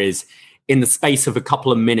Nagata is, in the space of a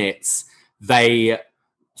couple of minutes, they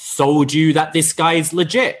sold you that this guy is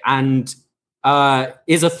legit and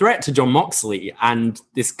is a threat to Jon Moxley. And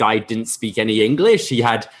this guy didn't speak any English. He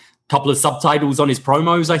had a couple of subtitles on his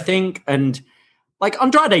promos, I think. And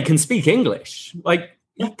Andrade can speak English.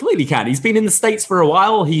 He clearly can. He's been in the States for a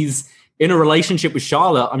while. He's in a relationship with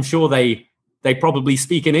Charlotte. I'm sure they probably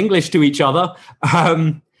speak in English to each other.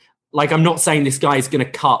 I'm not saying this guy is going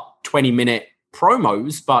to cut 20-minute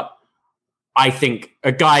promos, but I think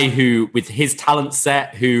a guy who, with his talent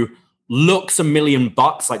set, who looks $1 million,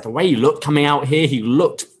 the way he looked coming out here, he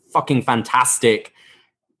looked fucking fantastic.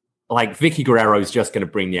 Vicky Guerrero is just going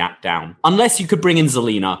to bring the act down. Unless you could bring in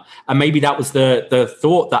Zelina. And maybe that was the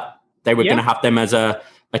thought, that they were going to have them as a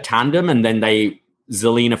tandem, and then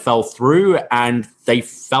Zelina fell through, and they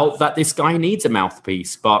felt that this guy needs a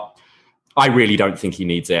mouthpiece, but I really don't think he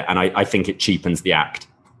needs it, and I think it cheapens the act.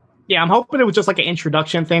 Yeah, I'm hoping it was just like an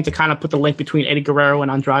introduction thing to kind of put the link between Eddie Guerrero and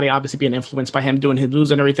Andrade, obviously being influenced by him doing his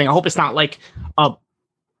moves and everything. I hope it's not like a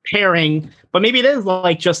pairing, but maybe it is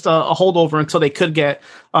like just a holdover until they could get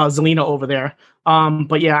Zelina over there.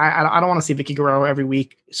 But yeah, I don't want to see Vicky Guerrero every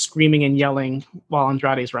week screaming and yelling while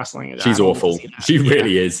Andrade's wrestling. She's awful. She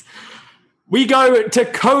really is. We go to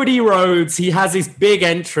Cody Rhodes. He has his big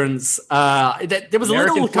entrance. There was American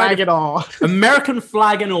a little flag and all. American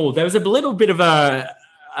flag and all. There was a little bit of a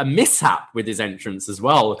mishap with his entrance as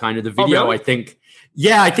well. Kind of the video, really? I think.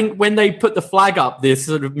 Yeah, I think when they put the flag up, this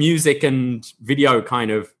sort of music and video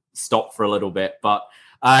kind of stopped for a little bit. But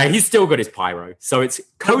he's still got his pyro. So it's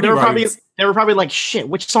Cody Rhodes. They were probably like, shit,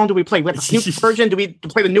 which song do we play? We have the new version? Do we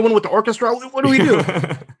play the new one with the orchestra? What do we do?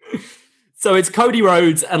 So it's Cody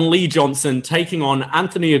Rhodes and Lee Johnson taking on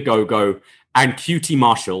Anthony Ogogo and QT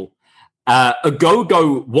Marshall.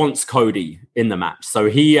 Ogogo wants Cody in the match. So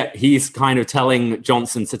he's kind of telling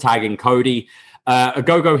Johnson to tag in Cody.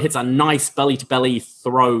 Ogogo hits a nice belly-to-belly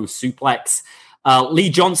throw suplex. Lee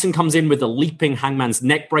Johnson comes in with a leaping hangman's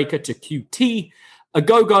neck breaker to QT.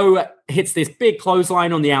 Ogogo hits this big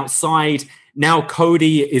clothesline on the outside. Now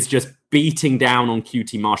Cody is just beating down on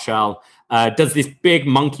QT Marshall. Does this big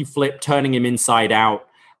monkey flip, turning him inside out.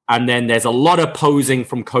 And then there's a lot of posing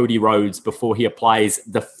from Cody Rhodes before he applies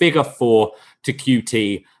the figure 4 to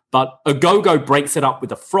QT. But Ogogo breaks it up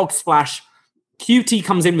with a frog splash. QT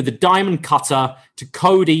comes in with the diamond cutter to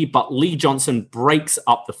Cody, but Lee Johnson breaks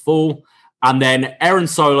up the fall. And then Aaron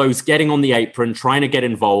Solo's getting on the apron, trying to get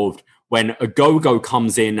involved when Ogogo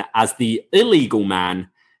comes in as the illegal man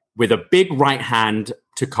with a big right hand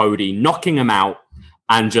to Cody, knocking him out,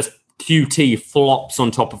 and just QT flops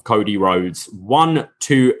on top of Cody Rhodes. 1,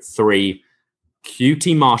 2, 3.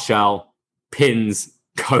 QT Marshall pins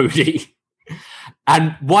Cody.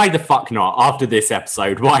 And why the fuck not? After this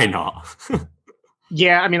episode, why not?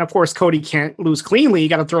 Yeah, I mean, of course, Cody can't lose cleanly. You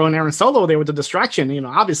got to throw in Aaron Solo there with the distraction,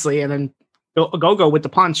 obviously, and then Ogogo with the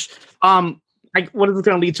punch. What is it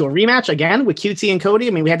going to lead to? A rematch again with QT and Cody?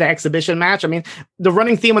 I mean, we had the exhibition match. I mean, the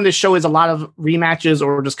running theme on this show is a lot of rematches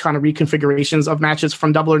or just kind of reconfigurations of matches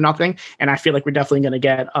from Double or Nothing. And I feel like we're definitely going to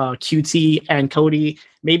get QT and Cody.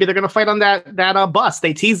 Maybe they're going to fight on that bus.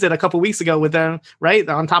 They teased it a couple weeks ago with them, right?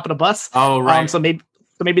 On top of the bus. Oh, right. So maybe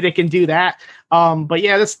they can do that. But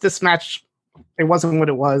yeah, this match, it wasn't what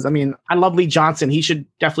it was. I mean, I love Lee Johnson. He should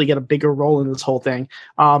definitely get a bigger role in this whole thing.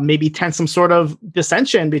 Maybe tent some sort of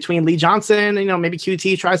dissension between Lee Johnson and, maybe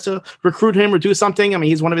QT tries to recruit him or do something. I mean,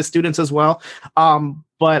 he's one of his students as well.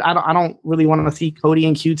 But I don't really want to see Cody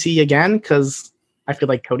and QT again because I feel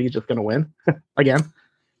like Cody is just going to win again.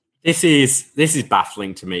 This is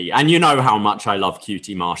baffling to me. And you know how much I love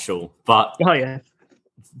QT Marshall, but oh yeah,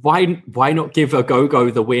 why not give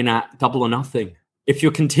Ogogo the win at Double or Nothing? If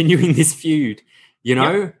you're continuing this feud,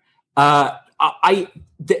 yep.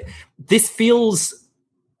 This feels,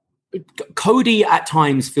 Cody at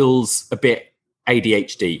times feels a bit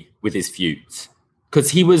ADHD with his feuds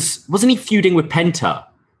because wasn't he feuding with Penta?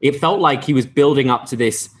 It felt like he was building up to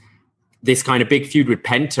this kind of big feud with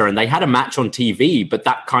Penta, and they had a match on TV, but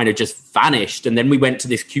that kind of just vanished. And then we went to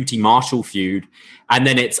this QT Marshall feud, and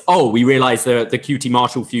then we realized the QT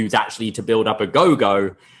Marshall feud's actually to build up a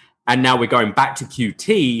Go-Go. And now we're going back to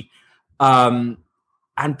QT and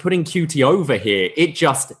putting QT over here.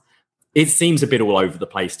 It seems a bit all over the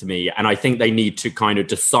place to me. And I think they need to kind of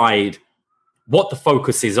decide what the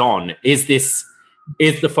focus is on. Is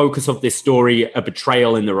the focus of this story a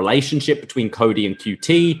betrayal in the relationship between Cody and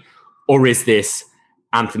QT? Or is this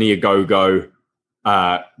Anthony Ogogo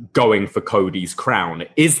going for Cody's crown?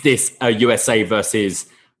 Is this a USA versus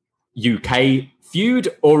UK feud?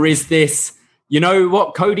 Or is this... You know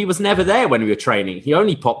what? Cody was never there when we were training. He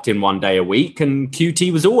only popped in one day a week, and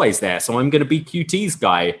QT was always there. So I'm going to be QT's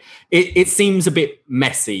guy. It seems a bit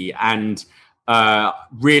messy and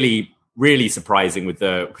really, really surprising with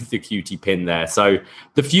the QT pin there. So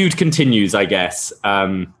the feud continues, I guess.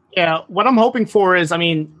 Yeah, what I'm hoping for is, I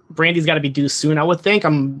mean, Brandy's got to be due soon, I would think.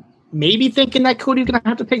 I'm maybe thinking that Cody's going to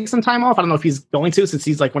have to take some time off. I don't know if he's going to, since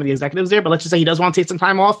he's like one of the executives there. But let's just say he does want to take some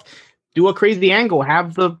time off. Do a crazy angle.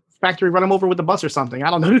 Have the factory run him over with the bus or something.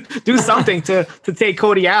 I don't know. Do something to take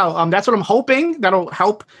Cody out. That's what I'm hoping. That'll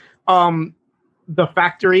help the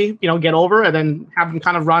factory, get over, and then have him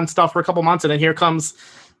kind of run stuff for a couple months. And then here comes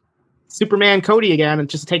Superman Cody again, and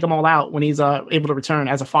just take them all out when he's able to return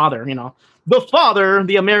as a father. The father,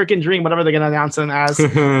 the American dream, whatever they're going to announce him as.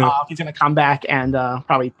 He's going to come back and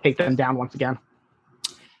probably take them down once again.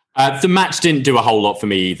 The match didn't do a whole lot for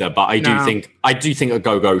me either, but I do think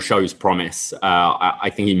Ogogo shows promise.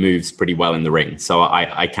 I think he moves pretty well in the ring, so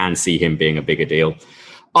I can see him being a bigger deal.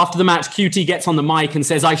 After the match, QT gets on the mic and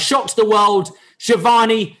says, "I shocked the world.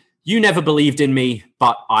 Shivani, you never believed in me,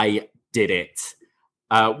 but I did it."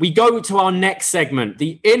 We go to our next segment.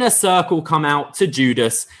 The Inner Circle come out to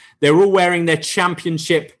Judas. They're all wearing their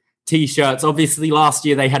championship T-shirts. Obviously, last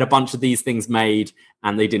year they had a bunch of these things made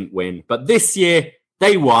and they didn't win. But this year,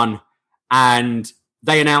 they won, and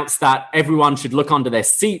they announced that everyone should look under their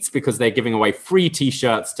seats because they're giving away free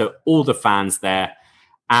T-shirts to all the fans there.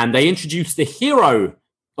 And they introduced the hero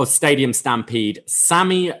of Stadium Stampede,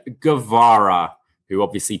 Sammy Guevara, who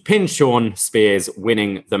obviously pinned Sean Spears,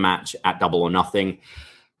 winning the match at Double or Nothing.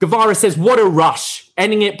 Guevara says, "What a rush,"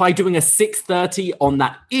 ending it by doing a 630 on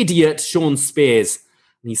that idiot Sean Spears.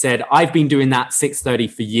 And he said, "I've been doing that 630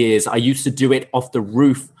 for years. I used to do it off the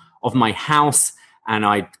roof of my house, and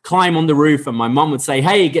I'd climb on the roof and my mom would say,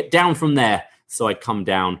 'Hey, get down from there.' So I'd come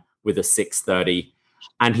down with a 630.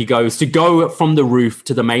 And he goes, "To go from the roof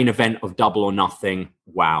to the main event of Double or Nothing.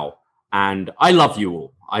 Wow. And I love you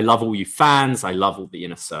all. I love all you fans. I love all the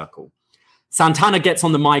Inner Circle." Santana gets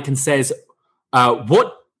on the mic and says,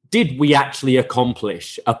 "What did we actually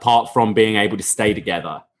accomplish apart from being able to stay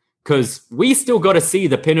together? Because we still got to see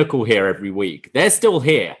the Pinnacle here every week. They're still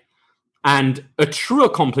here. And a true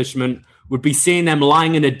accomplishment would be seeing them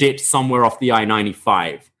lying in a ditch somewhere off the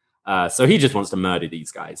I-95. So he just wants to murder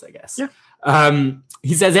these guys, I guess. Yeah.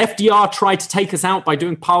 He says, "FDR tried to take us out by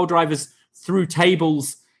doing pile drivers through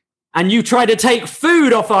tables, and you tried to take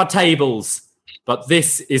food off our tables. But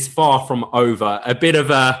this is far from over." A bit of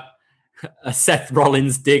a Seth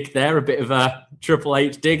Rollins dig there, a bit of a Triple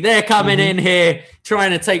H dig. They're coming in here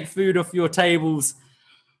trying to take food off your tables.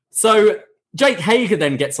 So Jake Hager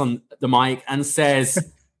then gets on the mic and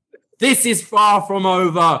says, "This is far from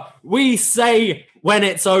over. We say when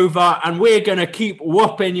it's over, and we're going to keep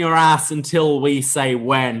whooping your ass until we say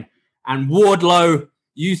when. And Wardlow,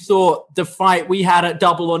 you thought the fight we had at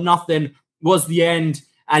Double or Nothing was the end,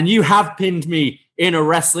 and you have pinned me in a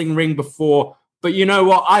wrestling ring before. But you know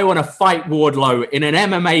what? I want to fight Wardlow in an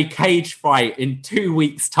MMA cage fight in 2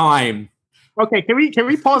 weeks' time." Okay, can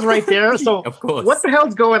we pause right there? So, of course, what the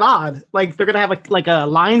hell's going on? Like, they're gonna have a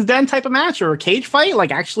Lions Den type of match or a cage fight?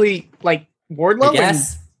 Like, actually, like Wardlow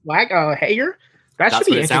and Hager? That should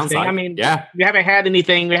be interesting. Like. I mean, we haven't had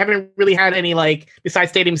anything. We haven't really had any, like,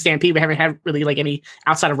 besides Stadium Stampede, we haven't had really like any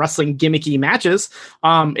outside of wrestling gimmicky matches.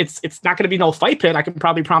 It's not going to be no fight pit. I can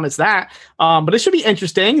probably promise that. But it should be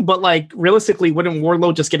interesting. But like, realistically, wouldn't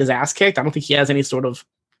Wardlow just get his ass kicked? I don't think he has any sort of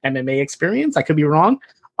MMA experience. I could be wrong.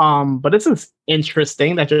 But this is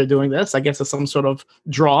interesting that they're doing this. I guess it's some sort of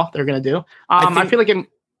draw they're going to do. I feel like it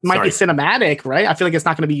might be cinematic, right? I feel like it's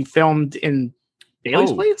not going to be filmed in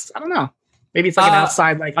Bailey's place. I don't know. Maybe it's like an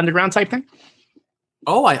outside, like underground type thing.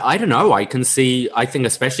 Oh, I don't know. I can see. I think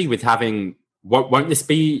especially with having, won't this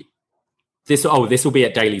be this? Oh, this will be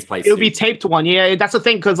at Daly's place. It'll be taped one. Yeah, that's the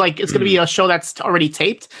thing, because like it's going to be a show that's already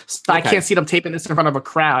taped. So I can't see them taping this in front of a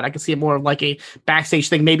crowd. I can see it more of like a backstage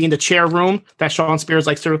thing, maybe in the chair room that Sean Spears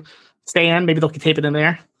likes to stay in. Maybe they'll tape it in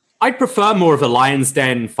there. I'd prefer more of a Lion's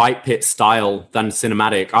Den fight pit style than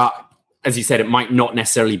cinematic. As you said, it might not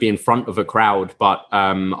necessarily be in front of a crowd, but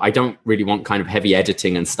I don't really want kind of heavy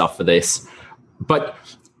editing and stuff for this. But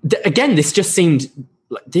again, this just seemed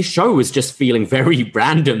like this show was just feeling very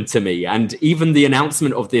random to me. And even the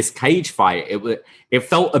announcement of this cage fight, it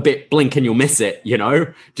felt a bit blink and you'll miss it, you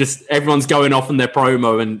know? Just everyone's going off on their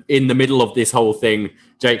promo, and in the middle of this whole thing,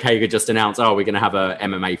 Jake Hager just announced, "Oh, we're going to have a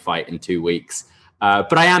MMA fight in 2 weeks."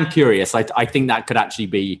 But I am curious. I think that could actually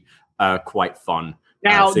be quite fun.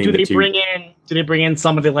 Now, do they bring in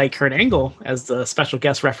somebody like Kurt Angle as the special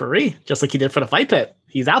guest referee, just like he did for the fight pit?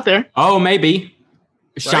 He's out there. Oh, maybe.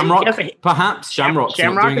 Shamrock, perhaps. Shamrock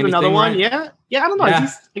is another one. Right? Yeah. I don't know. Yeah.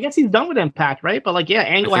 I guess he's done with Impact, right? But like,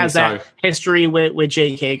 Angle has that history with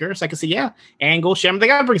Jake Hager, so I can see, Angle, Shamrock. They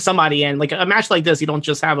gotta bring somebody in. Like a match like this, you don't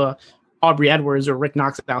just have a Aubrey Edwards or Rick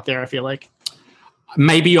Knox out there. I feel like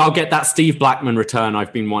maybe I'll get that Steve Blackman return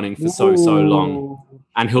I've been wanting for so long,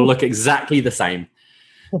 and he'll look exactly the same.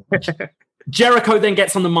 Jericho then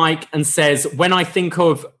gets on the mic and says, "When I think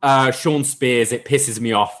of Sean Spears, it pisses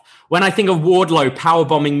me off. When I think of Wardlow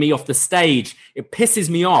powerbombing me off the stage, it pisses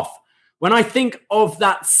me off. When I think of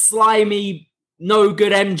that slimy, no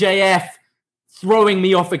good MJF throwing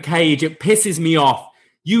me off a cage, it pisses me off.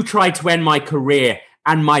 You tried to end my career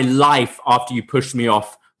and my life after you pushed me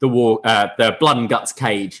off the blood and guts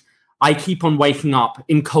cage. I keep on waking up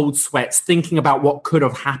in cold sweats thinking about what could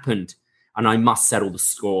have happened, and I must settle the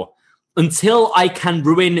score. Until I can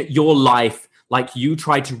ruin your life like you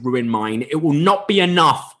tried to ruin mine. It will not be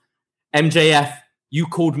enough. MJF, you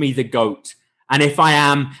called me the GOAT. And if I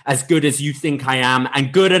am as good as you think I am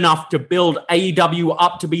and good enough to build AEW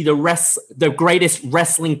up to be the greatest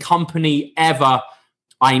wrestling company ever,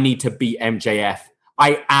 I need to beat MJF.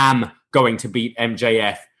 I am going to beat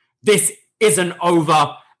MJF. This isn't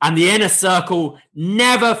over. And the Inner Circle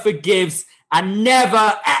never forgives and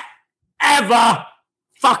never, ever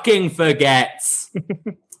fucking forgets.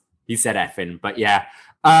 He said effing, but yeah.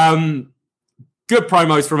 Good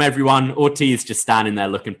promos from everyone. Ortiz just standing there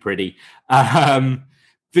looking pretty.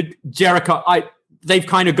 For Jericho, they've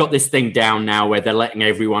kind of got this thing down now where they're letting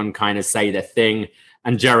everyone kind of say their thing,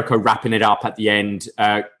 and Jericho wrapping it up at the end.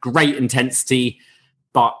 Great intensity,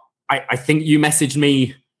 but I think you messaged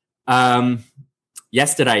me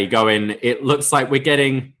yesterday going, it looks like we're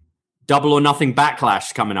getting Double or Nothing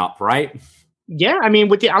Backlash coming up, right? Yeah, I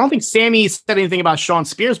mean, I don't think Sammy said anything about Sean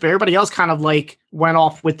Spears, but everybody else kind of like went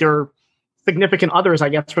off with their significant others, I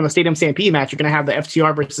guess, from the Stadium Stampede match. You're going to have the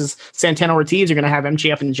FTR versus Santana Ortiz. You're going to have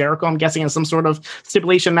MJF and Jericho, I'm guessing, in some sort of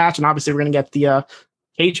stipulation match. And obviously, we're going to get the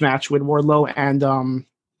cage match with Wardlow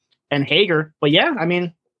and Hager. But yeah, I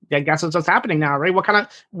mean, I guess that's what's happening now, right?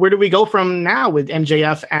 Where do we go from now with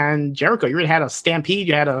MJF and Jericho? You already had a Stampede.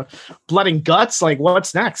 You had a Blood and Guts. Like,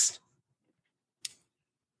 what's next?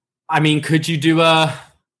 I mean, could you do a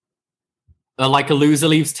loser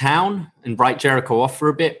leaves town and write Jericho off for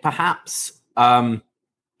a bit, perhaps? I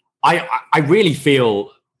really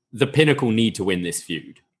feel the Pinnacle need to win this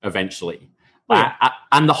feud eventually. Oh, yeah.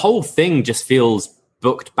 And the whole thing just feels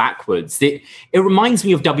booked backwards. It reminds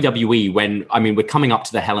me of WWE when, I mean, we're coming up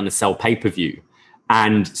to the Hell in a Cell pay-per-view.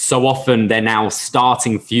 And so often they're now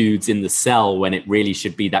starting feuds in the cell when it really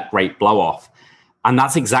should be that great blow-off. And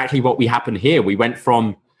that's exactly what we happened here. We went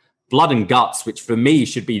from Blood and Guts, which for me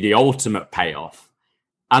should be the ultimate payoff,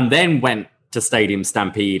 and then went to Stadium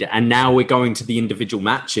Stampede, and now we're going to the individual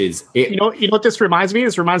matches. You know what this reminds me?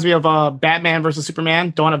 This reminds me of Batman versus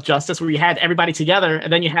Superman, Dawn of Justice, where you had everybody together,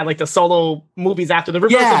 and then you had like the solo movies after, the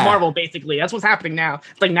reverse of Marvel, basically. That's what's happening now.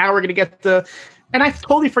 It's like now we're gonna get and I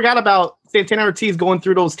totally forgot about Santana Ortiz going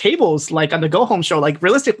through those tables, like on the Go Home show. Like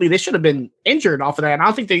realistically, they should have been injured off of that, and I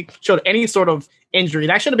don't think they showed any sort of injury.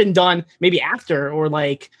 That should have been done maybe after or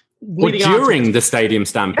like. Or during the Stadium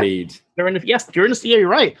Stampede. Yeah, you're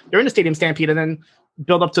right. They're in the Stadium Stampede and then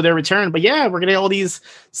build up to their return. But yeah, we're going to get all these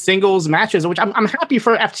singles matches, which I'm happy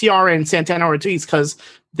for FTR and Santana Ortiz because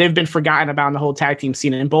they've been forgotten about in the whole tag team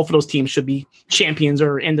scene. And both of those teams should be champions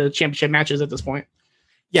or in the championship matches at this point.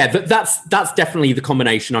 Yeah, that's definitely the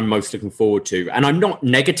combination I'm most looking forward to. And I'm not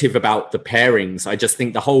negative about the pairings. I just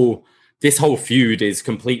think this whole feud is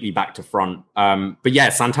completely back to front. But yeah,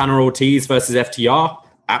 Santana Ortiz versus FTR.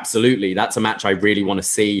 Absolutely. That's a match I really want to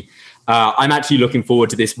see. I'm actually looking forward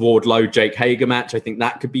to this Wardlow-Jake Hager match. I think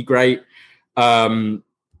that could be great. And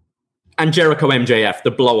Jericho MJF,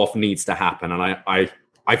 the blow-off needs to happen. And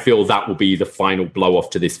I feel that will be the final blow-off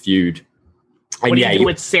to this feud. What do you do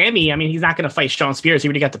with Sammy? I mean, he's not going to fight Sean Spears. He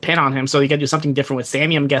already got the pin on him. So you got to do something different with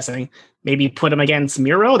Sammy, I'm guessing. Maybe put him against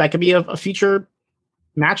Miro. That could be a future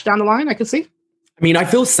match down the line, I could see. I mean, I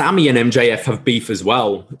feel Sammy and MJF have beef as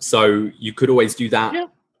well. So you could always do that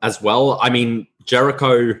as well. I mean,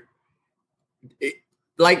 Jericho,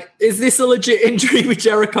 is this a legit injury with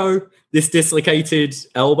Jericho? This dislocated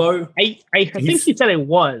elbow? I think he said it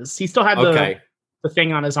was. He still had the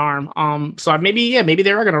thing on his arm. So maybe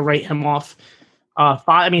they are going to write him off.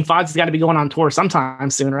 Foz has got to be going on tour sometime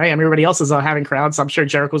soon, right? I mean, everybody else is having crowds. So I'm sure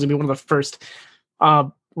Jericho's going to be one of the first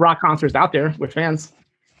rock concerts out there with fans.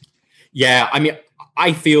 Yeah, I mean,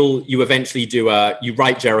 I feel you eventually you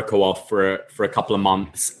write Jericho off for a couple of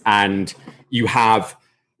months, and you have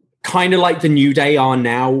kind of like the New Day are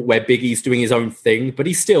now, where Big E's doing his own thing, but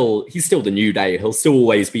he's still the New Day. He'll still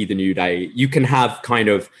always be the New Day. You can have kind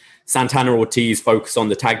of Santana Ortiz focus on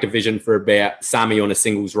the tag division for a bit, Sammy on a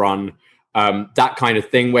singles run, that kind of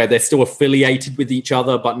thing, where they're still affiliated with each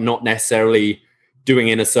other, but not necessarily doing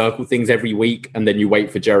Inner Circle things every week. And then you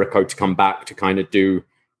wait for Jericho to come back to kind of do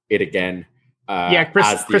it again.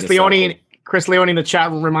 Chris Leone in the chat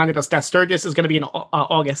reminded us that Sturgis is going to be in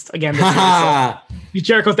August again this year. So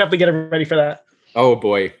Jericho's definitely getting ready for that. Oh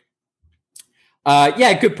boy.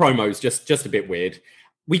 Good promos, just a bit weird.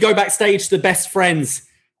 We go backstage to the Best Friends,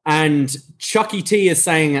 and Chucky T is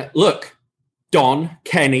saying, look, Don,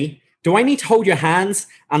 Kenny, do I need to hold your hands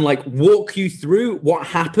and walk you through what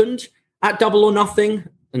happened at Double or Nothing?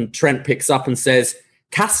 And Trent picks up and says,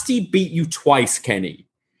 Cassidy beat you twice, Kenny.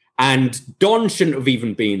 And Don shouldn't have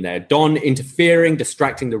even been there. Don interfering,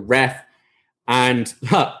 distracting the ref. And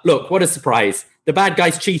look, what a surprise. The bad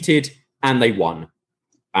guys cheated and they won.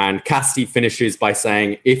 And Cassidy finishes by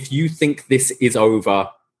saying, if you think this is over,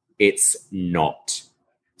 it's not.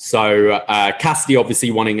 So Cassidy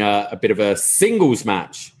obviously wanting a bit of a singles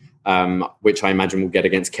match, which I imagine we'll get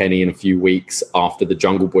against Kenny in a few weeks after the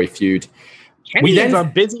Jungle Boy feud. Kenny is a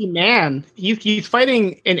busy man. He's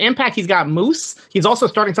fighting in Impact. He's got Moose. He's also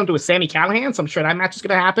starting something with Sami Callihan, so I'm sure that match is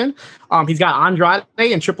going to happen. He's got Andrade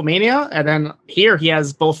in Triple Mania, and then here he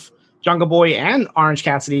has both Jungle Boy and Orange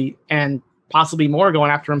Cassidy, and possibly more going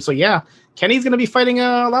after him. So yeah, Kenny's going to be fighting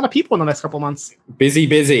a lot of people in the next couple months. Busy.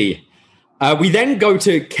 We then go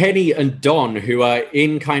to Kenny and Don, who are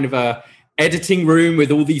in kind of a editing room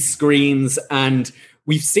with all these screens, and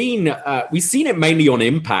we've seen it mainly on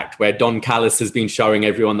Impact, where Don Callis has been showing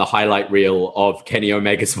everyone the highlight reel of Kenny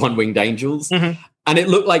Omega's One Winged Angels. Mm-hmm. And it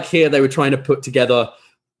looked like here they were trying to put together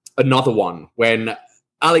another one when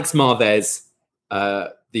Alex Marvez,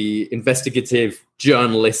 the investigative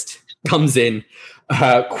journalist, comes in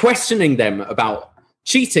questioning them about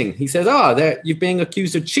cheating. He says, you're being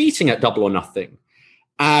accused of cheating at Double or Nothing.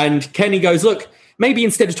 And Kenny goes, look, maybe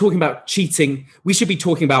instead of talking about cheating, we should be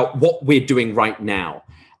talking about what we're doing right now.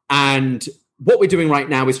 And what we're doing right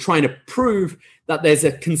now is trying to prove that there's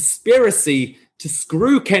a conspiracy to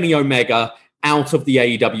screw Kenny Omega out of the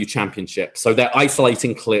AEW championship. So they're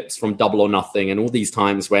isolating clips from Double or Nothing and all these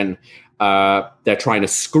times when they're trying to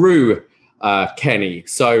screw Kenny.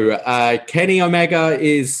 So Kenny Omega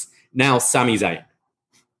is now Sami Zayn.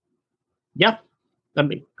 Yeah, that'd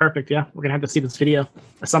be perfect. Yeah, we're going to have to see this video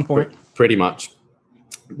at some point. Pretty much.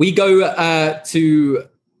 We go to,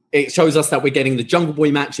 it shows us that we're getting the Jungle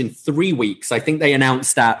Boy match in 3 weeks. I think they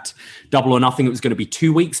announced at Double or Nothing it was going to be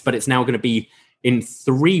 2 weeks, but it's now going to be in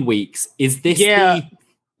 3 weeks. Is this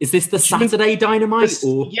the Saturday Dynamite?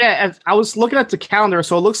 Yeah, I was looking at the calendar,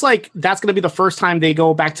 so it looks like that's going to be the first time they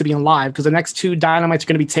go back to being live, because the next 2 Dynamites are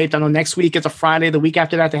going to be taped. I know next week it's a Friday. The week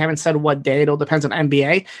after that, they haven't said what day. It all depends on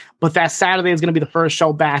NBA. But that Saturday is going to be the first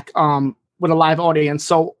show back with a live audience.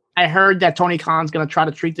 So I heard that Tony Khan's going to try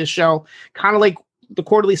to treat this show kind of like the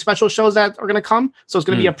quarterly special shows that are going to come. So it's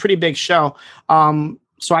going to be a pretty big show.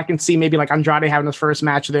 So I can see maybe like Andrade having his first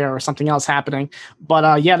match there or something else happening.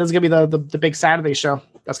 But yeah, this is going to be the big Saturday show.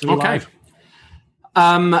 That's going to be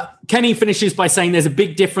live. Kenny finishes by saying there's a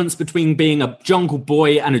big difference between being a Jungle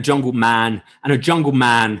Boy and a Jungle Man and a Jungle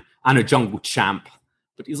Man and a Jungle Champ.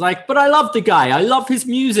 But he's like, but I love the guy. I love his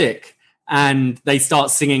music. And they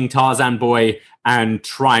start singing Tarzan Boy and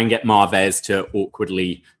try and get Marvez to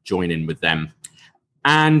awkwardly join in with them.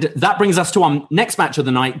 And that brings us to our next match of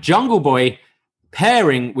the night, Jungle Boy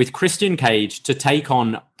pairing with Christian Cage to take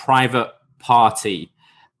on Private Party.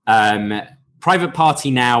 Private Party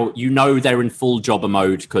now, you know they're in full jobber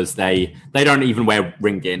mode because they don't even wear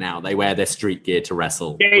ring gear now. They wear their street gear to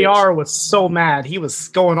wrestle. JR was so mad. He was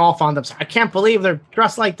going off on them. I can't believe they're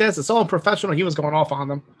dressed like this. It's all unprofessional. He was going off on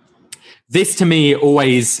them. This, to me,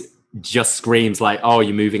 always just screams like, oh,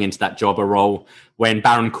 you're moving into that jobber role. When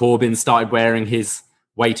Baron Corbin started wearing his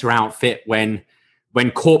waiter outfit, when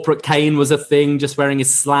Corporate Kane was a thing, just wearing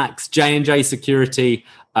his slacks, J&J Security,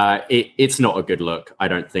 it's not a good look, I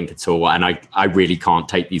don't think at all. And I really can't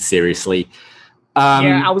take these seriously.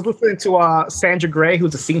 I was listening to Sandra Gray,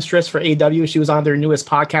 who's a seamstress for AEW. She was on their newest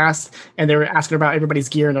podcast, and they were asking about everybody's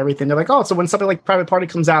gear and everything. They're like, oh, so when something like Private Party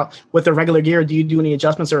comes out with their regular gear, do you do any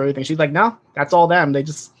adjustments or anything? She's like, no, that's all them.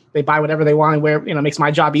 They buy whatever they want and wear, makes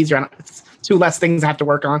my job easier. And it's 2 less things I have to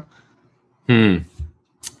work on.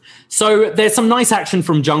 So there's some nice action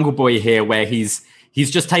from Jungle Boy here where he's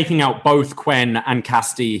just taking out both Quen and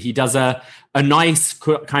Cassidy. He does a nice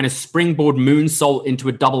kind of springboard moonsault into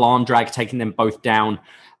a double arm drag, taking them both down.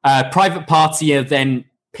 Private Party are then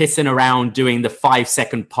pissing around doing the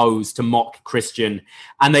 5-second pose to mock Christian.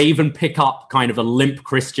 And they even pick up kind of a limp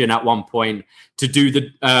Christian at one point to do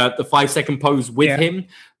the 5-second pose with him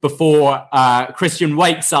before Christian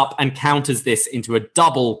wakes up and counters this into a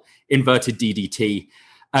double inverted DDT.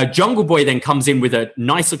 Jungle Boy then comes in with a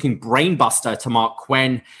nice-looking brainbuster to mark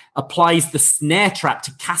Quen, applies the snare trap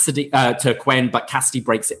to Quen, but Cassidy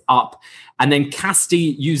breaks it up. And then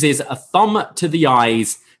Cassidy uses a thumb to the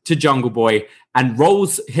eyes to Jungle Boy and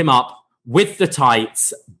rolls him up with the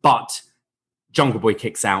tights, but Jungle Boy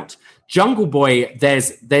kicks out. Jungle Boy,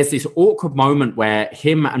 there's this awkward moment where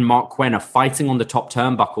him and Mark Quen are fighting on the top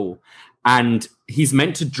turnbuckle, and he's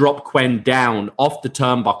meant to drop Quen down off the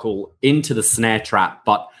turnbuckle into the snare trap,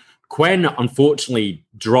 but Quen unfortunately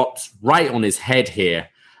drops right on his head here.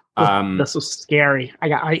 This was scary.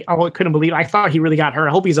 I couldn't believe it. I thought he really got hurt.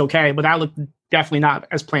 I hope he's okay, but that looked definitely not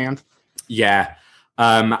as planned. Yeah.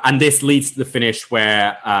 And this leads to the finish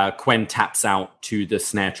where Quen taps out to the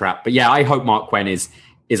snare trap. But yeah, I hope Mark Quen is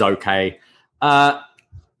okay.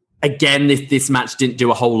 Again, this match didn't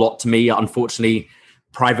do a whole lot to me. Unfortunately,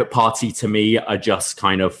 Private Party to me are just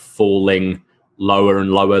kind of falling lower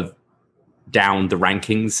and lower down the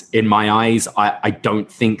rankings in my eyes. I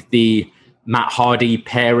don't think the Matt Hardy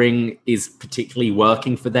pairing is particularly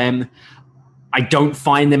working for them. I don't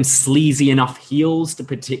find them sleazy enough heels to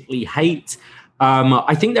particularly hate.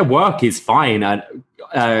 I think their work is fine.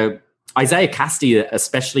 Isaiah Cassidy,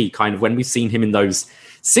 especially kind of when we've seen him in those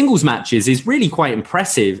singles matches, is really quite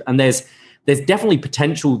impressive. And there's definitely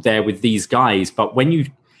potential there with these guys. But when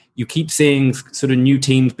you keep seeing sort of new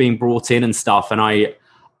teams being brought in and stuff, and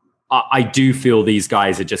I do feel these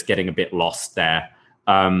guys are just getting a bit lost there.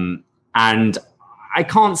 And I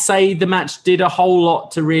can't say the match did a whole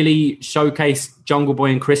lot to really showcase Jungle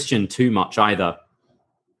Boy and Christian too much either.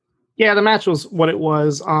 Yeah, the match was what it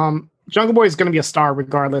was. Jungle Boy is going to be a star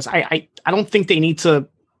regardless. I don't think they need to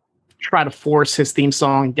try to force his theme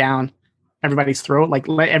song down everybody's throat. Like,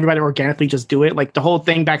 let everybody organically just do it. Like, the whole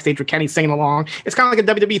thing backstage with Kenny singing along, it's kind of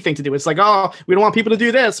like a WWE thing to do. It's like, oh, we don't want people to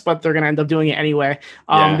do this, but they're going to end up doing it anyway.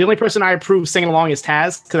 The only person I approve singing along is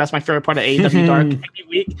Taz, because that's my favorite part of AEW Dark every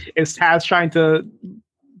week, is Taz trying to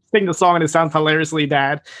sing the song, and it sounds hilariously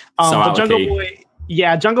bad. But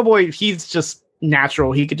Jungle Boy, he's just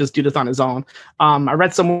natural. He could just do this on his own. I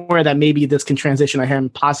read somewhere that maybe this can transition to him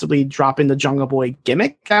possibly dropping the Jungle Boy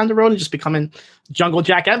gimmick down the road and just becoming Jungle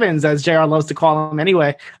Jack Evans, as JR loves to call him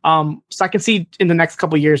anyway. So I can see in the next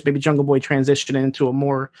couple of years maybe Jungle Boy transitioning into a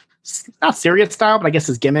more not serious style, but I guess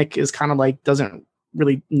his gimmick is kind of like doesn't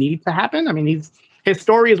really need to happen. I mean, his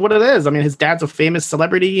story is what it is. I mean, his dad's a famous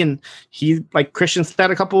celebrity, and he, like Christian said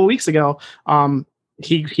a couple of weeks ago,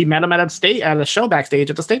 he met him at a show backstage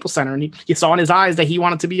at the Staples Center, and he saw in his eyes that he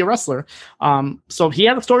wanted to be a wrestler. So he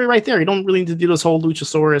had a story right there. You don't really need to do this whole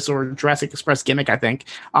Luchasaurus or Jurassic Express gimmick, I think.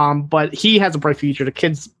 But he has a bright future. The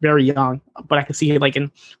kid's very young, but I can see like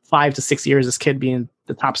in 5 to 6 years, this kid being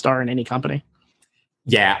the top star in any company.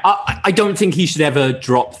 Yeah, I don't think he should ever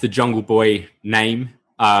drop the Jungle Boy name,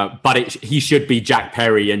 but he should be Jack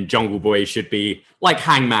Perry, and Jungle Boy should be like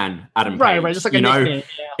Hangman Adam Page. Right, just like a nickname.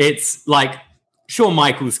 Yeah. It's like Shawn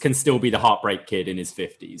Michaels can still be the Heartbreak Kid in his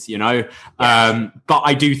 50s, you know? Yes. But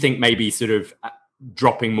I do think maybe sort of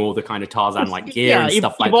dropping more the kind of Tarzan-like gear and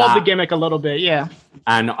stuff like that. Evolve the gimmick a little bit, yeah.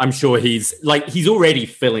 And I'm sure he's already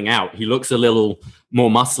filling out. He looks a little more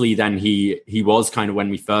muscly than he was kind of when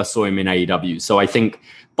we first saw him in AEW. So I think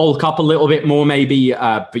bulk up a little bit more maybe.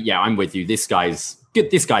 But yeah, I'm with you. This guy's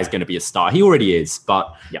going to be a star. He already is,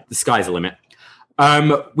 but the sky's the limit.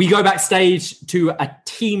 We go backstage to a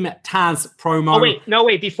Team Taz promo.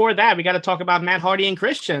 Wait. Before that, we got to talk about Matt Hardy and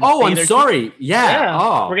Christian. Oh, I'm sorry. Yeah.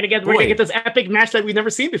 Oh, we're gonna get this epic match that we've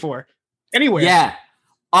never seen before. Anywhere. Yeah.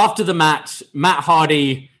 After the match, Matt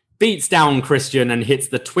Hardy beats down Christian and hits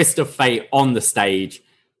the twist of fate on the stage.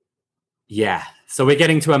 Yeah. So we're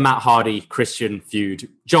getting to a Matt Hardy Christian feud.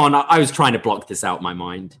 John, I was trying to block this out of my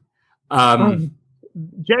mind.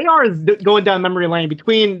 JR is going down memory lane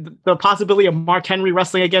between the possibility of Mark Henry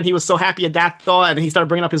wrestling again. He was so happy at that thought, and he started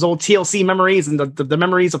bringing up his old TLC memories and the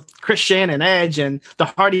memories of Christian and Edge and the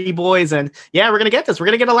Hardy Boys. And yeah, we're going to get this. We're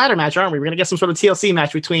going to get a ladder match, aren't we? We're going to get some sort of TLC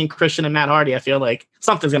match between Christian and Matt Hardy. I feel like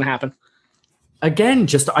something's going to happen. Again,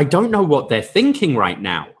 just I don't know what they're thinking right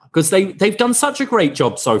now, because they've done such a great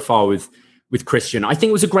job so far with Christian. I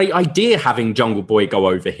think it was a great idea having Jungle Boy go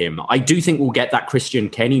over him. I do think we'll get that Christian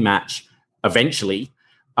Kenny match eventually.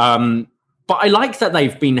 But I like that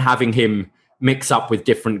they've been having him mix up with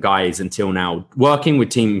different guys until now, working with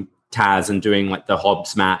Team Taz and doing like the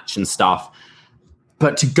Hobbs match and stuff.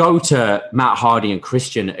 But to go to Matt Hardy and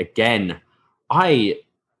Christian again,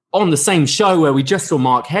 on the same show where we just saw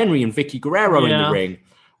Mark Henry and Vicky Guerrero in the ring.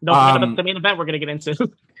 No, the main event we're going to get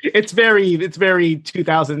into. It's very 2000s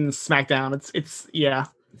SmackDown. It's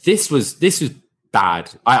This was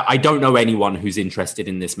bad. I don't know anyone who's interested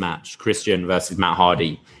in this match, Christian versus Matt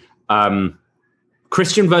Hardy.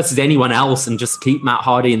 Christian versus anyone else, and just keep Matt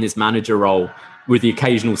Hardy in this manager role with the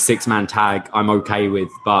occasional 6-man tag, I'm okay with.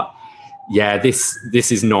 But yeah, this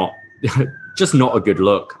is not just not a good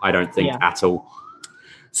look, I don't think, at all.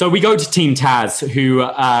 So we go to Team Taz, who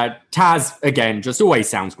Taz, again, just always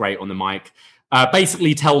sounds great on the mic.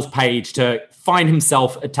 Basically tells Paige to find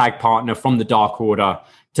himself a tag partner from the Dark Order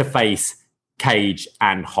to face Cage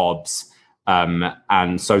and Hobbs.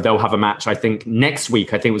 And so they'll have a match, I think, next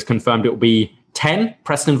week. I think it was confirmed it will be 10,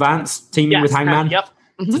 Preston Vance teaming with Hangman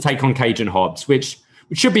to take on Cage and Hobbs, which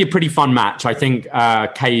should be a pretty fun match. I think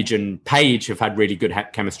Cage and Paige have had really good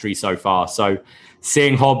chemistry so far. So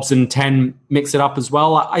seeing Hobbs and 10 mix it up as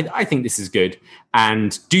well, I think this is good.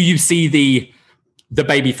 And do you see the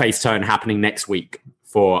babyface turn happening next week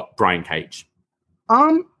for Brian Cage?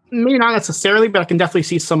 Maybe not necessarily, but I can definitely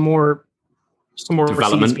see some more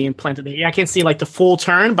seeds being planted there. Yeah, I can't see like the full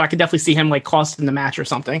turn, but I can definitely see him like costing the match or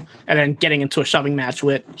something, and then getting into a shoving match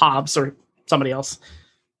with Hobbs or somebody else.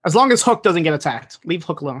 As long as Hook doesn't get attacked, leave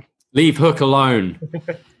Hook alone. Leave Hook alone.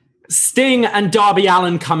 Sting and Darby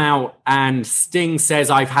Allin come out, and Sting says,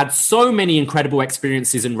 I've had so many incredible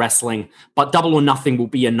experiences in wrestling, but Double or Nothing will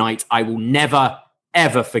be a night I will never,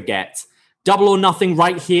 ever forget. Double or Nothing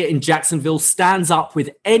right here in Jacksonville stands up with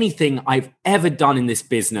anything I've ever done in this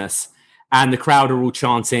business. And the crowd are all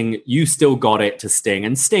chanting, you still got it, to Sting.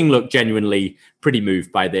 And Sting looked genuinely pretty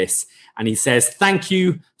moved by this. And he says, thank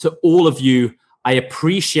you to all of you. I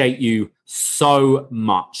appreciate you so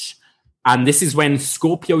much. And this is when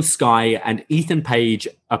Scorpio Sky and Ethan Page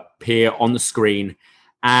appear on the screen.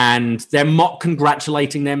 And they're mock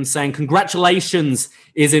congratulating them, saying, congratulations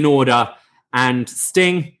is in order. And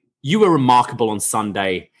Sting, you were remarkable on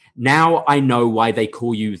Sunday. Now I know why they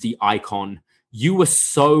call you the Icon. You were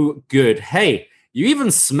so good. Hey, you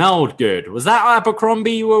even smelled good. Was that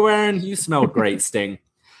Abercrombie you were wearing? You smelled great, Sting.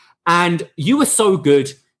 And you were so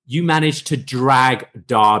good, you managed to drag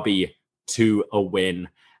Darby to a win.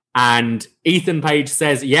 And Ethan Page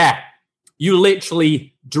says, yeah, you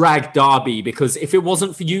literally dragged Darby, because if it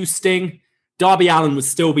wasn't for you, Sting, Darby Allin would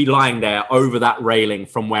still be lying there over that railing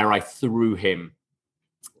from where I threw him.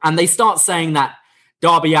 And they start saying that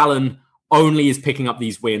Darby Allin only is picking up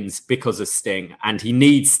these wins because of Sting, and he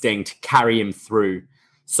needs Sting to carry him through.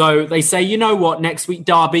 So they say, you know what, next week,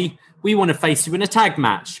 Darby, we want to face you in a tag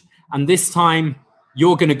match. And this time,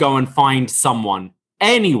 you're going to go and find someone,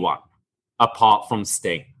 anyone, apart from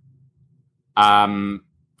Sting. I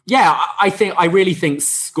really think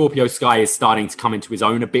Scorpio Sky is starting to come into his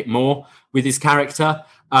own a bit more with his character.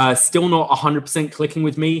 Still not 100% clicking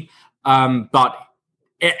with me, but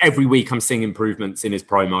every week I'm seeing improvements in his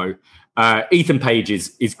promo. Ethan Page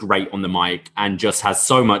is great on the mic and just has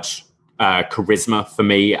so much charisma for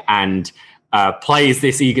me, and plays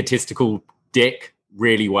this egotistical dick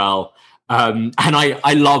really well. And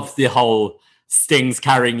I love the whole Sting's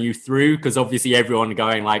carrying you through, because obviously everyone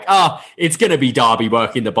going like, it's going to be Darby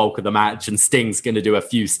working the bulk of the match and Sting's going to do a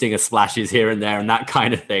few Stinger splashes here and there and that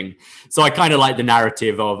kind of thing. So I kind of like the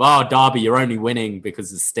narrative of, Darby, you're only winning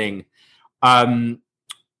because of Sting. It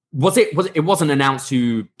wasn't announced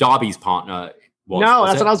who Darby's partner was? No,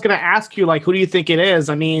 that's what I was going to ask you. Like, who do you think it is?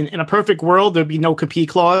 I mean, in a perfect world, there'd be no compete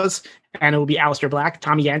clause, and it would be Aleister Black.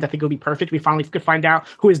 Tommy End, I think it would be perfect. We finally could find out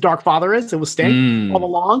who his Dark Father is. It was Sting all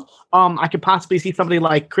along. I could possibly see somebody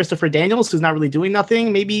like Christopher Daniels, who's not really doing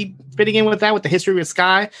nothing, maybe fitting in with that, with the history with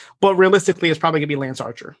Sky. But realistically, it's probably going to be Lance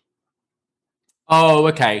Archer. Oh,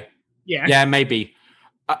 okay. Yeah. Yeah, maybe.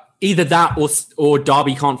 Either that or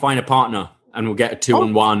Darby can't find a partner, and we'll get a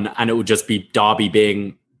 2-on-1, and it will just be Darby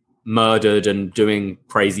being murdered and doing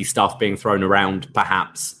crazy stuff being thrown around,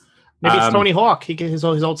 perhaps. Maybe it's Tony Hawk. He gets his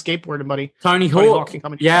old skateboarding buddy. Tony Hawk can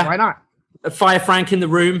come in. Yeah. Why not? Fire Frank in the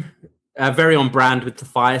room, very on brand with the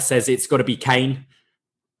Fire, says it's got to be Kane.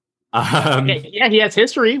 He has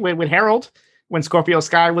history with Harold when Scorpio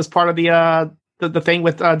Sky was part of the thing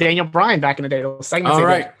with Daniel Bryan back in the day. Those segments. All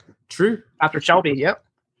right. True. After Shelby, yep.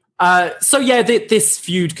 This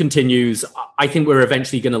feud continues. I think we're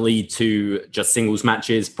eventually going to lead to just singles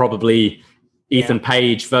matches, probably Ethan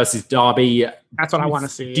Page versus Darby. That's what I want to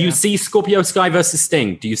see. Do you see Scorpio Sky versus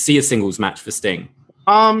Sting? Do you see a singles match for Sting?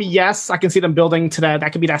 Yes, I can see them building to that.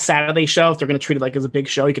 That could be that Saturday show. If they're going to treat it like as a big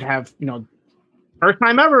show, you could have, first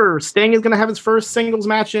time ever, Sting is going to have his first singles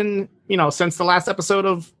match in, since the last episode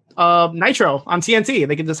of Nitro on TNT.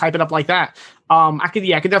 They can just hype it up like that. I could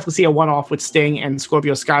definitely see a one-off with Sting and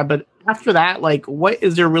Scorpio Sky, but after that, like, what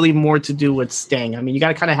is there really more to do with Sting? I mean, you got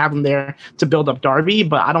to kind of have him there to build up Darby,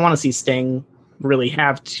 but I don't want to see Sting really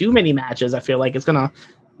have too many matches. I feel like it's going to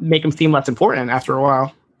make him seem less important after a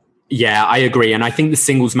while. Yeah, I agree. And I think the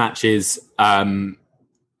singles matches,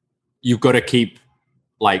 you've got to keep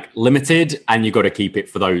like limited, and you've got to keep it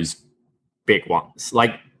for those big ones.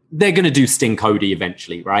 Like, they're going to do Sting Cody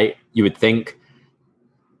eventually, right? You would think.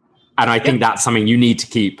 And I think that's something you need to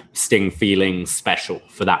keep Sting feeling special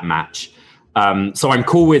for that match. So I'm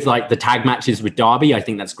cool with like the tag matches with Darby. I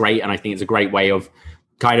think that's great. And I think it's a great way of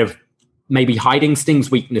kind of maybe hiding Sting's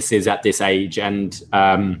weaknesses at this age and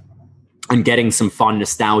getting some fun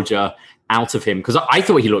nostalgia out of him. Because I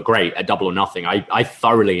thought he looked great at Double or Nothing. I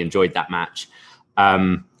thoroughly enjoyed that match.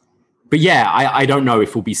 But yeah, I don't know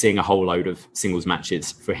if we'll be seeing a whole load of singles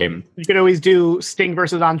matches for him. You could always do Sting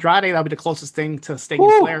versus Andrade. That'll be the closest thing to Sting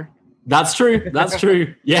and Flair. That's true. That's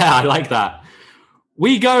true. Yeah, I like that.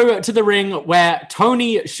 We go to the ring where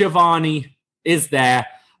Tony Schiavone is there,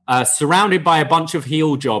 surrounded by a bunch of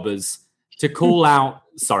heel jobbers, to call out,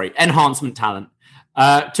 enhancement talent,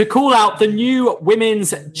 to call out the new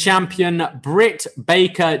women's champion, Britt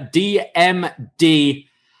Baker, DMD.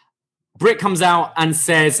 Britt comes out and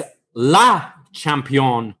says, La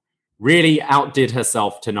Champion really outdid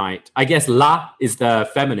herself tonight. I guess La is the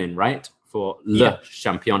feminine, right? For Le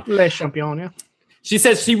Champion. Le Champion, yeah. She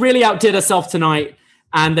says she really outdid herself tonight.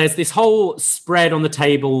 And there's this whole spread on the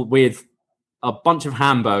table with a bunch of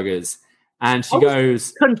hamburgers. And she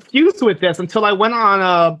goes... confused with this until I went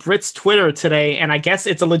on Britt's Twitter today. And I guess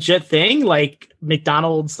it's a legit thing. Like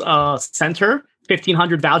McDonald's sent her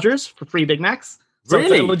 1,500 vouchers for free Big Macs. So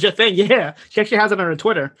really? It's a legit thing. Yeah. She actually has it on her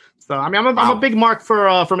Twitter. So, I mean, I'm a big mark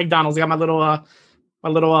for McDonald's. I got my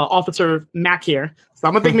little Officer Mac here. So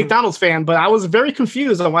I'm a big McDonald's fan, but I was very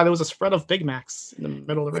confused on why there was a spread of Big Macs in the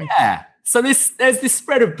middle of the ring. Yeah. So there's this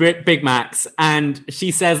spread of Big Macs, and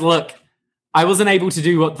she says, look, I wasn't able to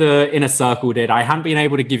do what the Inner Circle did. I hadn't been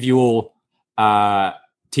able to give you all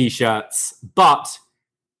T-shirts, but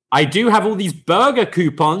I do have all these burger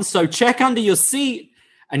coupons, so check under your seat.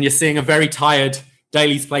 And you're seeing a very tired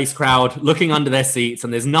Daly's Place crowd looking under their seats,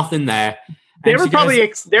 and there's nothing there. They were probably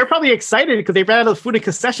excited because they ran out of food at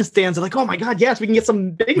concession stands. They're like, "Oh my god, yes, we can get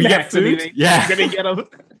some Big Macs." Yeah, gonna get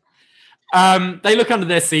them. They look under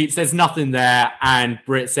their seats. There's nothing there, and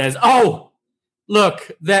Britt says, "Oh,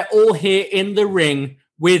 look, they're all here in the ring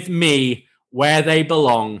with me, where they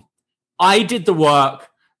belong. I did the work,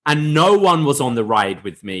 and no one was on the ride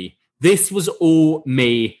with me. This was all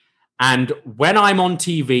me. And when I'm on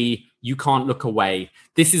TV, you can't look away.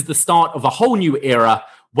 This is the start of a whole new era.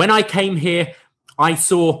 When I came here, I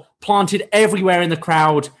saw planted everywhere in the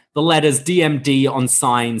crowd the letters DMD on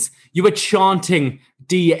signs. You were chanting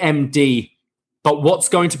DMD. But what's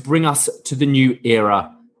going to bring us to the new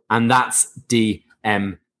era? And that's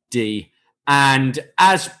DMD. And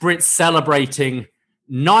as Britt's celebrating,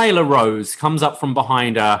 Nyla Rose comes up from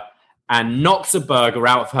behind her and knocks a burger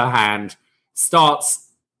out of her hand, starts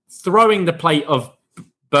throwing the plate of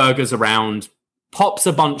burgers around, pops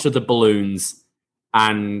a bunch of the balloons,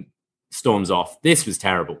 and storms off. This was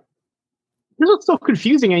terrible. This was so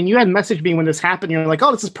confusing. And you had messaged me when this happened. You're like,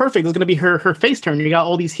 oh, this is perfect. This is going to be her face turn. You got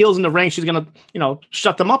all these heels in the ring. She's going to,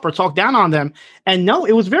 shut them up or talk down on them. And no,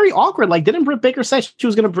 it was very awkward. Like, didn't Britt Baker say she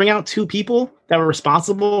was going to bring out two people that were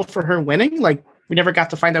responsible for her winning? Like, we never got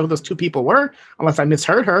to find out who those two people were, unless I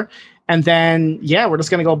misheard her. And then, we're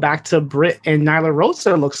just going to go back to Britt and Nyla Rose,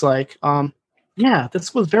 it looks like.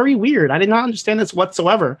 This was very weird. I did not understand this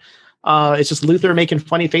whatsoever. It's just Luther making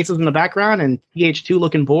funny faces in the background and PH2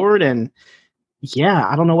 looking bored. And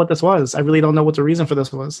I don't know what this was. I really don't know what the reason for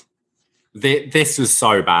this was. This was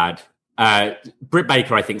so bad. Britt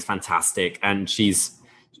Baker, I think, is fantastic. And she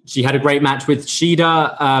had a great match with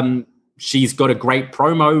Shida. She's got a great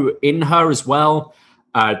promo in her as well.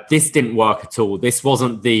 This didn't work at all. This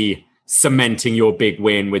wasn't the cementing your big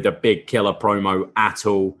win with a big killer promo at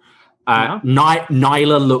all.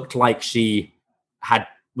 Nyla looked like she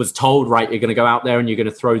was told, right, you're going to go out there and you're going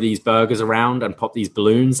to throw these burgers around and pop these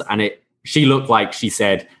balloons. And she looked like she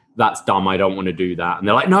said, that's dumb. I don't want to do that. And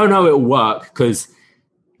they're like, no, it'll work, because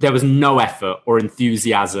there was no effort or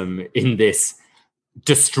enthusiasm in this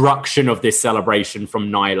destruction of this celebration from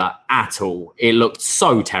Nyla at all. It looked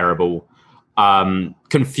so terrible.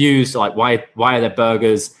 Confused, like, why are there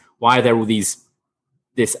burgers? Why are there all this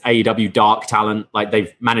AEW dark talent? Like,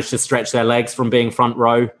 they've managed to stretch their legs from being front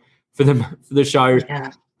row for the show.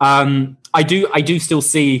 Yeah. I do still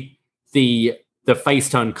see the face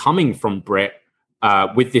turn coming from Britt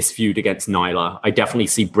with this feud against Nyla. I definitely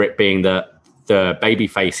see Britt being the baby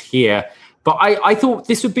face here. But I thought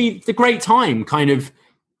this would be the great time, kind of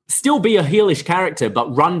still be a heelish character,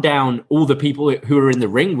 but run down all the people who are in the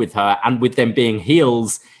ring with her, and with them being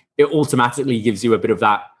heels, it automatically gives you a bit of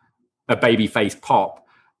a baby face pop.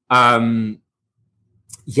 And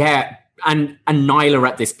Nyla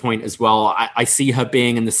at this point as well, I see her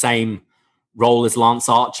being in the same role as Lance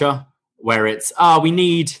Archer, where it's, we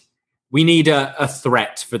need a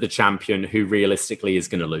threat for the champion who realistically is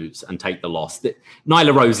going to lose and take the loss.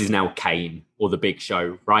 Nyla Rose is now Kane or the Big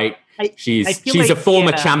Show, right? She's a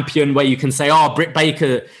former champion, where you can say, Britt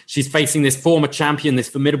Baker, she's facing this former champion, this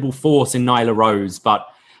formidable force in Nyla Rose, but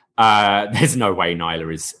there's no way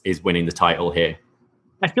Nyla is winning the title here.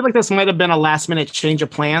 I feel like this might have been a last-minute change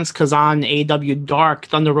of plans, because on AEW Dark,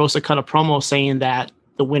 Thunder Rosa cut a promo saying that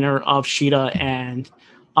the winner of Shida and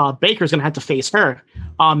Baker's going to have to face her.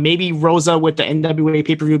 Maybe Rosa with the NWA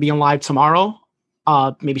pay-per-view being live tomorrow,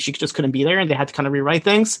 Maybe she just couldn't be there and they had to kind of rewrite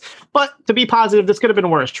things. But to be positive, this could have been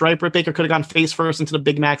worse, right? Britt Baker could have gone face first into the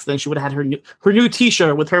Big Macs. Then she would have had her new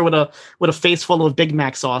T-shirt with her with a face full of Big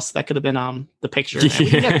Mac sauce. That could have been the picture. And we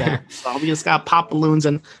didn't get that. So we just got pop balloons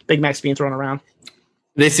and Big Macs being thrown around.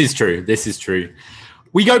 This is true.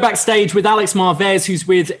 We go backstage with Alex Marvez, who's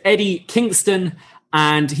with Eddie Kingston,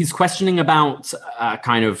 and he's questioning about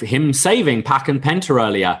kind of him saving Pac and Penta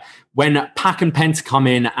earlier. When Pac and Penta come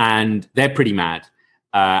in and they're pretty mad.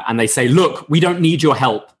 And they say, look, we don't need your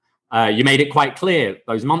help. You made it quite clear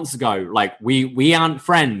those months ago. Like, we aren't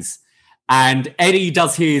friends. And Eddie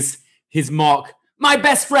does his mock, my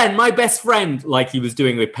best friend, like he was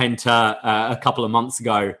doing with Penta a couple of months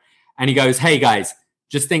ago. And he goes, hey, guys,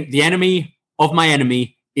 just think the enemy of my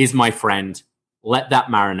enemy is my friend. Let that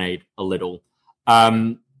marinate a little.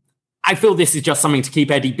 I feel this is just something to keep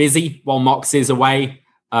Eddie busy while Mox is away,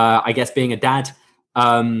 I guess being a dad.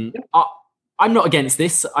 I'm not against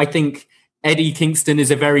this. I think Eddie Kingston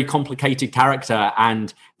is a very complicated character,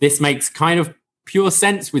 and this makes kind of pure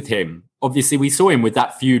sense with him. Obviously, we saw him with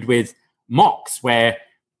that feud with Mox, where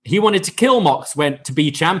he wanted to kill Mox to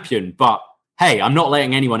be champion. But hey, I'm not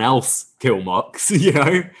letting anyone else kill Mox, you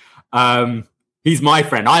know? He's my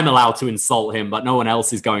friend. I'm allowed to insult him, but no one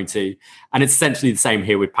else is going to. And it's essentially the same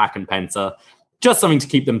here with Pac and Penta. Just something to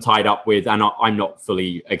keep them tied up with, and I'm not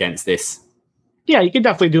fully against this. Yeah, you could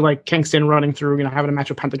definitely do like Kingston running through, having a match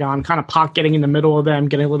with Pentagon, kind of Pac getting in the middle of them,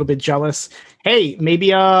 getting a little bit jealous. Hey, maybe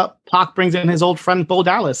Pac brings in his old friend Bo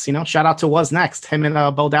Dallas. Shout out to Was Next. Him and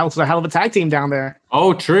Bo Dallas was a hell of a tag team down there.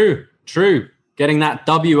 Oh, true. Getting that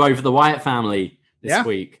W over the Wyatt family this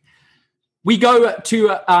week. We go to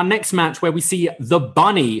our next match where we see the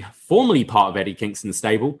Bunny, formerly part of Eddie Kingston's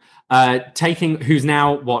stable, who's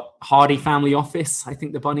now Hardy family office. I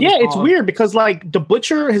think the Bunny. Yeah, it's weird because like the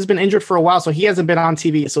Butcher has been injured for a while, so he hasn't been on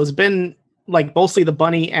TV. So it's been like mostly the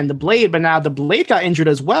Bunny and the Blade, but now the Blade got injured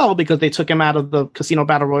as well because they took him out of the Casino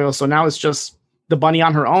Battle Royal. So now it's just the Bunny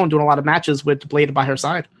on her own doing a lot of matches with the Blade by her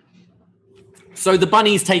side. So the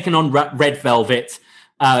Bunny's taken on Red Velvet.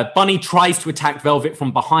 Bunny tries to attack Velvet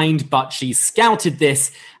from behind, but she's scouted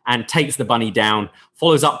this and takes the Bunny down,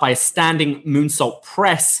 follows up by a standing moonsault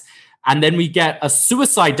press. And then we get a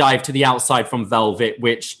suicide dive to the outside from Velvet,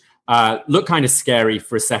 which looked kind of scary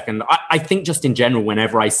for a second. I think just in general,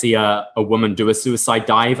 whenever I see a woman do a suicide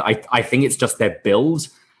dive, I think it's just their build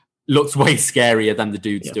looks way scarier than the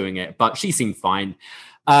dudes doing it, but she seemed fine.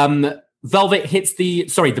 The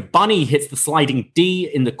Bunny hits the sliding D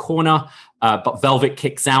in the corner, but Velvet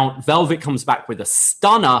kicks out. Velvet comes back with a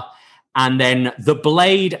stunner, and then the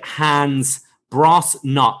Blade hands brass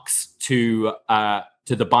knucks to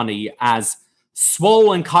the Bunny as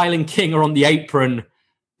Swole and Kylan King are on the apron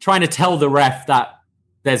trying to tell the ref that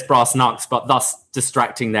there's brass knucks, but thus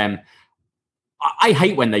distracting them. I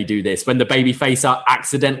hate when they do this, when the babyface are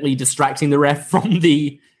accidentally distracting the ref from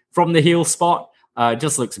the heel spot.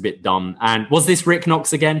 Just looks a bit dumb. And was this Rick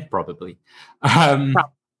Knox again? Probably.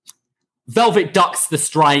 Velvet ducks the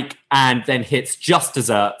strike and then hits just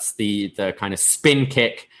desserts the kind of spin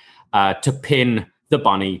kick to pin the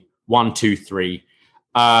Bunny. 1, 2, 3.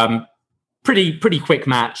 Pretty quick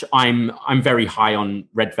match. I'm very high on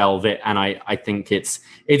Red Velvet, and I think it's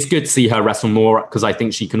good to see her wrestle more because I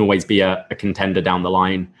think she can always be a contender down the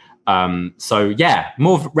line. So yeah,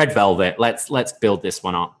 more Red Velvet. Let's build this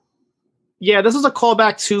one up. Yeah, this is a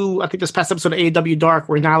callback to, I think, this past episode of AEW Dark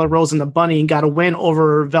where Nyla Rose and the Bunny got a win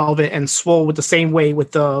over Velvet and Swole with the same way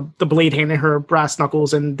with the Blade handing her brass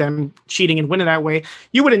knuckles and them cheating and winning that way.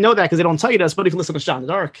 You wouldn't know that because they don't tell you this, but if you listen to Shot in the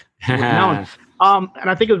Dark, you would know. And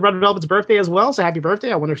I think it was Red Velvet's birthday as well, so happy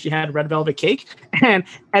birthday. I wonder if she had red velvet cake. And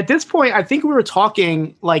at this point, I think we were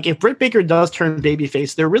talking, like, if Britt Baker does turn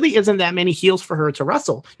babyface, there really isn't that many heels for her to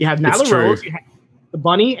wrestle. You have Nyla Rose, you have the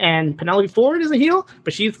Bunny, and Penelope Ford is a heel,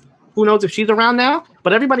 but who knows if she's around now,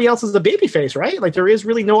 but everybody else is a babyface, right? Like, there is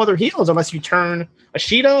really no other heels unless you turn a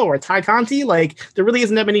Shida or a Ty Conti. Like, there really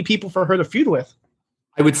isn't that many people for her to feud with.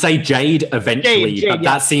 I would say Jade eventually, but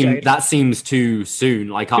that seems too soon.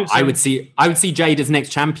 Like, I would see Jade as next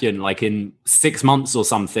champion, like in 6 months or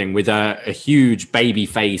something, with a huge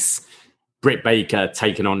babyface Britt Baker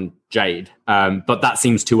taking on Jade. But that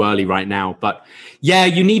seems too early right now. But yeah,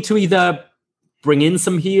 you need to either bring in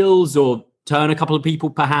some heels or turn a couple of people,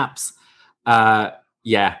 perhaps. There's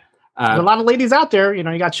a lot of ladies out there. You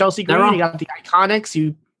got Chelsea Green, you got the Iconics,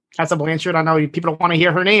 you Tessa Blanchard. I know people don't want to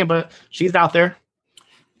hear her name, but she's out there.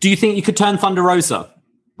 Do you think you could turn Thunder Rosa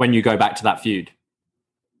when you go back to that feud?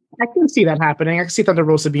 I can see that happening. I can see Thunder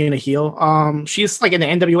Rosa being a heel. She's like in the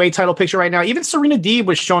NWA title picture right now. Even Serena Deeb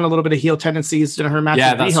was showing a little bit of heel tendencies in her match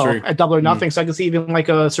with Riho at Double or Nothing. So I can see even like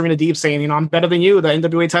a Serena Deeb saying, I'm better than you. The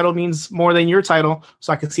NWA title means more than your title.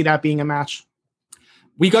 So I can see that being a match.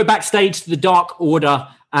 We go backstage to the Dark Order,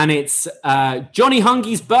 and it's Johnny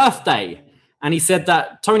Hungy's birthday. And he said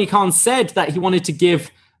that Tony Khan said that he wanted to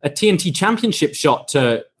give a TNT championship shot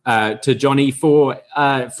to Johnny for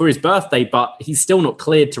his birthday, but he's still not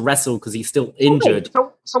cleared to wrestle because he's still injured.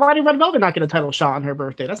 So why did Red Velvet not get a title shot on her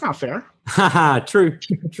birthday? That's not fair. True.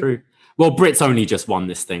 Well, Britt's only just won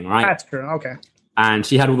this thing, right? That's true. Okay. And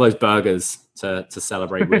she had all those burgers to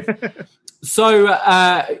celebrate with. So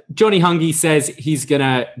Johnny Hungy says he's going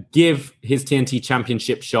to give his TNT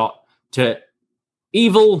championship shot to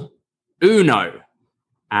Evil Uno.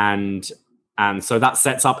 And so that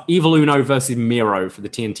sets up Evil Uno versus Miro for the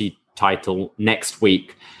TNT title next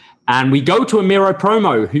week. And we go to a Miro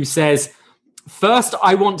promo who says, "First,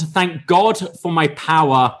 I want to thank God for my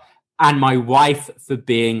power and my wife for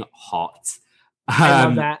being hot." I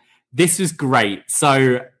love that. This is great.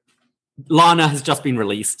 So Lana has just been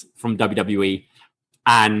released from WWE,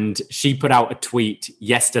 and she put out a tweet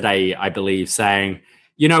yesterday, I believe, saying,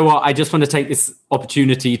 "You know what? I just want to take this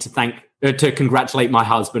opportunity to congratulate my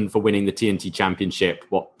husband for winning the TNT championship,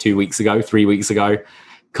 3 weeks ago,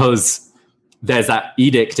 because there's that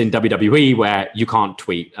edict in WWE where you can't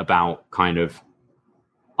tweet about kind of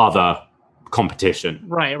other competition,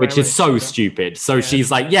 which is so stupid. So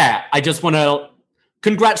she's like, I just want to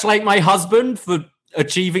congratulate my husband for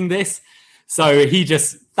achieving this. So he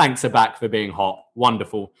just thanks her back for being hot.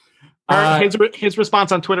 Wonderful. His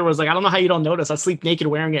response on Twitter was like, "I don't know how you don't notice. I sleep naked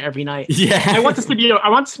wearing it every night." Yeah, I want this to be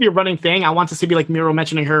a running thing. I want this to be like Miro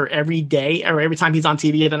mentioning her every day or every time he's on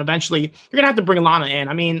TV. And then eventually you're gonna have to bring Lana in.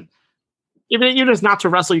 I mean, even you're just not to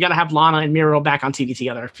wrestle, you got to have Lana and Miro back on TV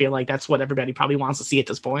together. I feel like that's what everybody probably wants to see at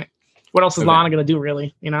this point. What else is Lana gonna do,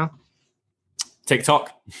 really?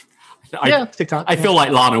 TikTok. TikTok. I feel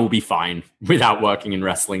like Lana will be fine without working in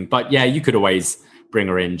wrestling, but you could always bring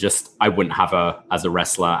her in. Just I wouldn't have her as a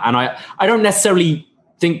wrestler, and I don't necessarily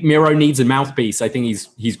think Miro needs a mouthpiece. I think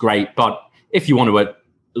he's great, but if you want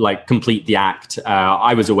to complete the act,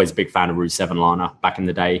 I was always a big fan of Rusev and Lana back in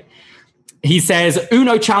the day. He says,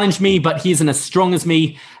 "Uno challenged me, but he isn't as strong as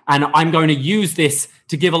me, and I'm going to use this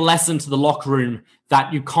to give a lesson to the locker room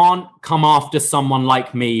that you can't come after someone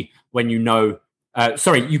like me when you know."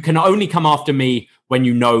 You can only come after me when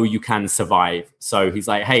you know you can survive. So he's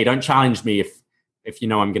like, "Hey, don't challenge me if you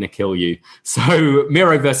know I'm going to kill you." So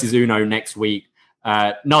Miro versus Uno next week.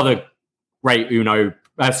 Another great Miro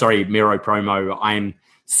promo. I'm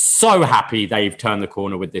so happy they've turned the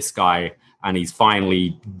corner with this guy, and he's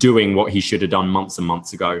finally doing what he should have done months and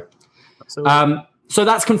months ago. So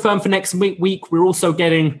that's confirmed for next week. We're also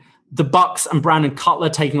getting the Bucks and Brandon Cutler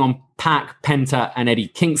taking on Pac, Penta, and Eddie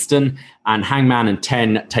Kingston, and Hangman and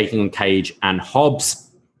Ten taking on Cage and Hobbs.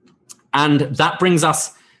 And that brings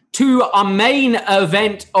us to our main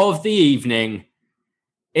event of the evening.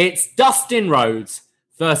 It's Dustin Rhodes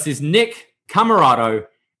versus Nick Camarado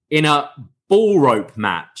in a bull rope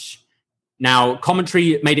match. Now,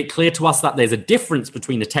 commentary made it clear to us that there's a difference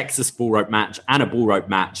between a Texas bull rope match and a bull rope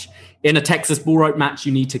match. In a Texas bull rope match,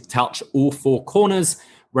 you need to touch all four corners,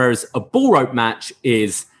 whereas a bull rope match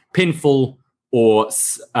is pinfall or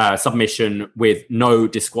submission with no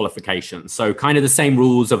disqualification. So kind of the same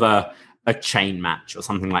rules of a chain match or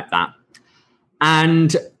something like that.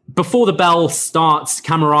 And before the bell starts,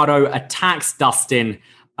 Camarado attacks Dustin.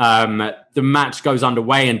 The match goes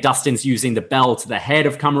underway, and Dustin's using the bell to the head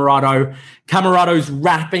of Camarado. Camarado's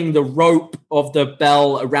wrapping the rope of the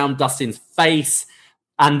bell around Dustin's face.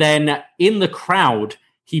 And then in the crowd,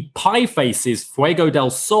 he pie faces Fuego del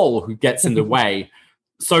Sol, who gets in the way.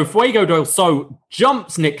 So Fuego del Sol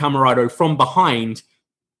jumps Nick Camarado from behind,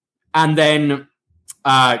 and then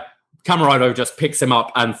Camarado just picks him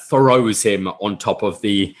up and throws him on top of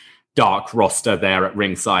the dark roster there at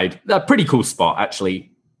ringside. A pretty cool spot,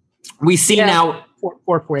 actually. We see now...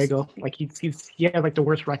 For Fuego. Like, he had like the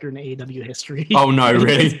worst record in AEW history. Oh, no,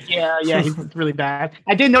 really? Yeah, he's really bad.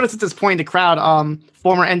 I did notice at this point in the crowd,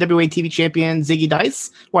 former NWA TV champion Ziggy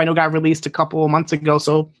Dice, who I know got released a couple of months ago,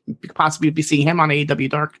 so we could possibly be seeing him on AEW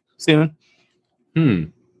Dark soon.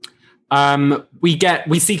 We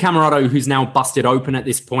see Camarado, who's now busted open at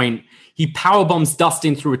this point. He powerbombs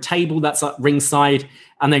Dustin through a table that's at ringside,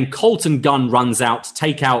 and then Colton Gunn runs out to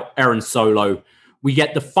take out Aaron Solo. We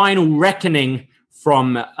get the final reckoning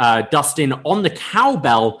from Dustin on the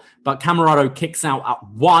cowbell, but Camarado kicks out at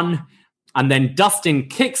 1, and then Dustin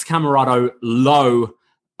kicks Camarado low,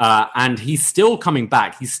 and he's still coming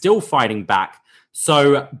back. He's still fighting back.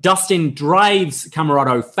 So Dustin drives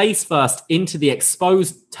Camarado face first into the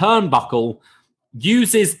exposed turnbuckle,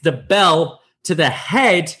 uses the bell to the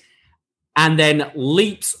head, and then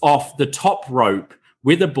leaps off the top rope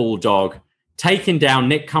with a bulldog, taking down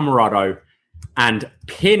Nick Camarado and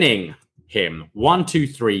pinning him 1, 2,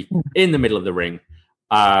 3 in the middle of the ring.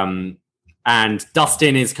 And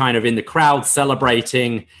Dustin is kind of in the crowd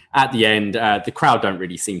celebrating at the end. The crowd don't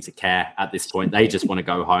really seem to care at this point. They just want to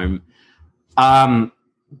go home.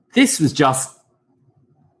 This was just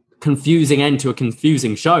confusing end to a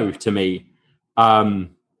confusing show to me. Why?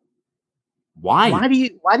 Why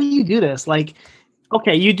do you do this? Like,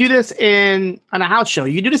 okay, you do this on a house show.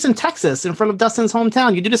 You do this in Texas in front of Dustin's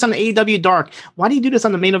hometown. You do this on the AEW Dark. Why do you do this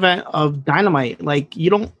on the main event of Dynamite? Like, you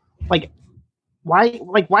don't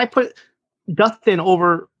why put Dustin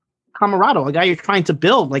over Camarado, a guy you're trying to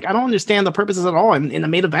build? Like, I don't understand the purposes at all. In the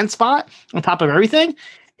main event spot on top of everything,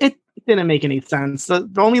 it didn't make any sense. The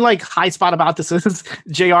only high spot about this is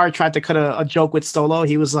JR tried to cut a joke with Solo.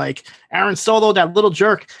 He was like, Aaron Solo, that little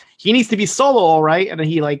jerk, he needs to be Solo, all right. And then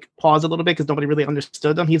he paused a little bit because nobody really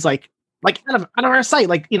understood him. He's like out of our sight,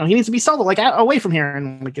 he needs to be Solo, away from here.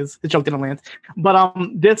 And his joke didn't land. But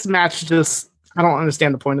this match just, I don't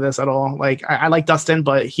understand the point of this at all. I like Dustin,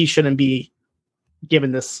 but he shouldn't be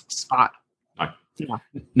given this spot.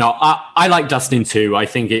 No, I like Dustin too. I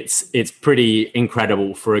think it's pretty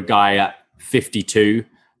incredible for a guy at 52.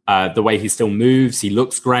 The way he still moves, he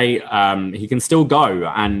looks great. He can still go.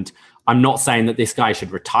 And I'm not saying that this guy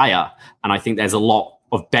should retire. And I think there's a lot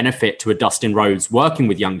of benefit to a Dustin Rhodes working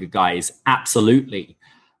with younger guys. Absolutely.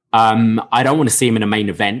 I don't want to see him in a main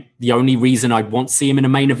event. The only reason I'd want to see him in a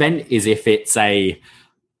main event is if it's a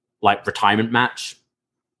retirement match.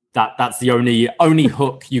 That's the only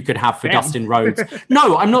hook you could have for Dustin Rhodes.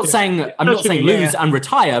 No, I'm not saying lose and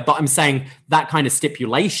retire, but I'm saying that kind of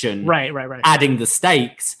stipulation. Right. Adding the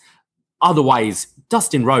stakes. Otherwise,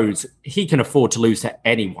 Dustin Rhodes, he can afford to lose to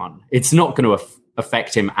anyone. It's not going to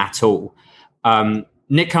affect him at all.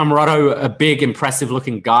 Nick Camarado, a big,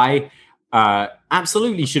 impressive-looking guy,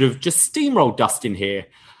 absolutely should have just steamrolled Dustin here.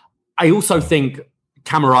 I also think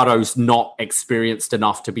Camarado's not experienced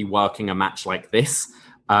enough to be working a match like this.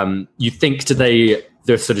 You think to the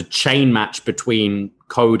sort of chain match between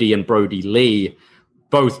Cody and Brody Lee,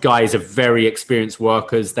 both guys are very experienced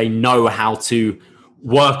workers. They know how to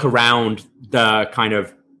work around the kind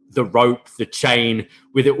of the rope, the chain,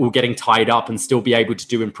 with it all getting tied up and still be able to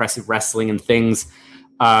do impressive wrestling and things.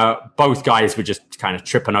 Both guys were just kind of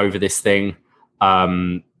tripping over this thing.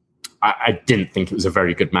 I didn't think it was a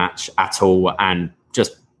very good match at all, and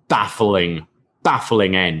just baffling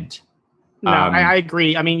end. No, I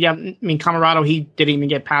agree. Camarado, he didn't even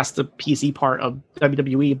get past the PC part of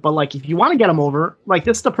WWE. But if you want to get him over,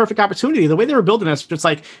 this is the perfect opportunity. The way they were building this, it's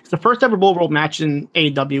it's the first ever Bull Rope match in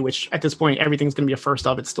AEW, which at this point everything's going to be a first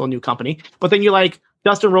of. It's still a new company. But then you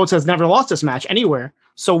Dustin Rhodes has never lost this match anywhere.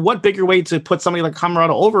 So what bigger way to put somebody like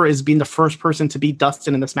Camarado over is being the first person to beat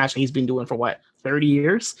Dustin in this match that he's been doing for 30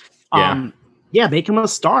 years? Yeah. Make him a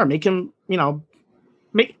star. Make him,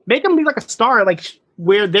 make him be a star.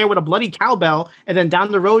 We're there with a bloody cowbell, and then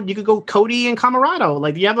down the road you could go Cody and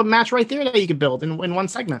Camarado. You have a match right there that you could build in one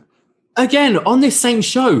segment. Again, on this same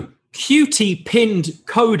show, QT pinned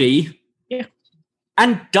Cody,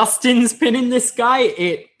 and Dustin's pinning this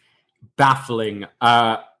guy. Baffling.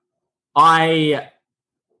 I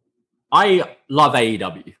love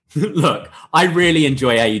AEW. Look, I really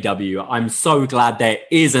enjoy AEW. I'm so glad there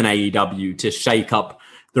is an AEW to shake up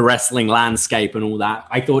the wrestling landscape and all that.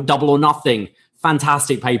 I thought Double or Nothing,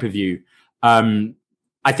 fantastic pay-per-view.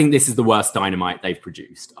 I think this is the worst Dynamite they've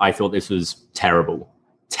produced. I thought this was terrible.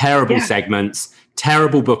 Terrible segments,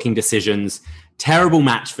 terrible booking decisions, terrible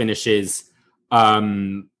match finishes,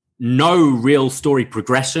 no real story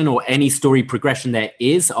progression, or any story progression there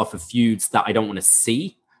is are for feuds that I don't want to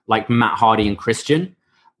see, like Matt Hardy and Christian.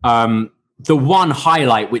 The one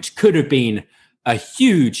highlight, which could have been a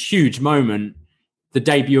huge moment, the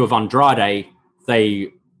debut of Andrade,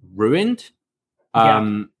 they ruined.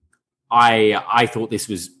 I thought this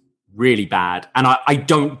was really bad, and I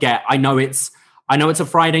know it's a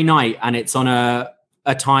Friday night and it's on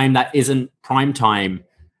a time that isn't prime time,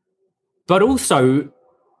 but also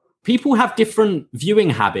people have different viewing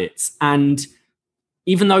habits, and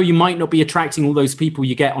even though you might not be attracting all those people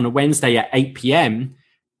you get on a Wednesday at 8 p.m.,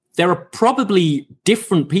 there are probably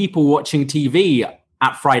different people watching TV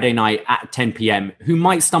at Friday night at 10 p.m. who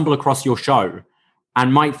might stumble across your show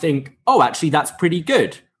and might think, oh, actually, that's pretty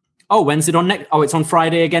good. Oh, when's it on next? Oh, it's on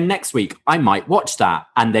Friday again next week. I might watch that.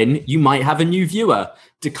 And then you might have a new viewer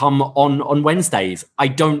to come on Wednesdays. I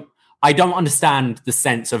don't understand the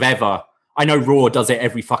sense of ever. I know Raw does it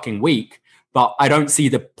every fucking week, but I don't see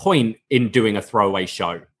the point in doing a throwaway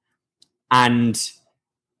show. And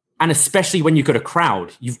especially when you've got a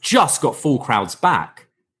crowd, you've just got full crowds back.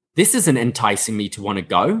 This isn't enticing me to want to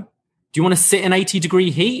go. Do you want to sit in 80-degree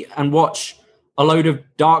heat and watch a load of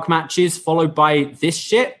dark matches followed by this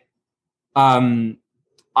shit? I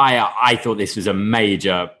thought this was a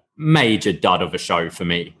major dud of a show for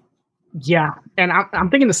me. Yeah, and I'm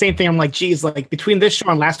thinking the same thing. I'm like, geez, like between this show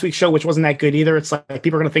and last week's show, which wasn't that good either, it's like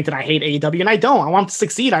people are going to think that I hate AEW, and I don't. I want them to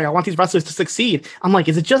succeed. I want these wrestlers to succeed. I'm like,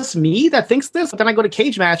 is it just me that thinks this? But then I go to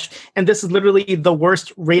Cage Match, and this is literally the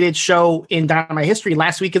worst rated show in Dynamite history.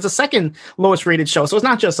 Last week is the second lowest rated show, so it's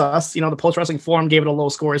not just us. The Post Wrestling Forum gave it a low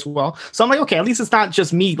score as well. So I'm like, okay, at least it's not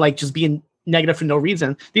just me, like just being negative for no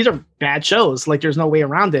reason. These are bad shows. Like there's no way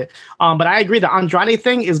around it. But I agree the Andrade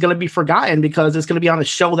thing is going to be forgotten because it's going to be on a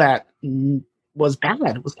show that was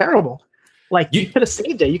bad, was terrible. Like you could have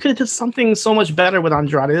saved it. You could have done something so much better with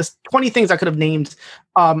Andrade. There's 20 things I could have named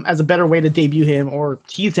as a better way to debut him or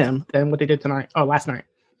tease him than what they did last night.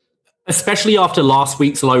 Especially after last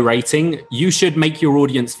week's low rating, you should make your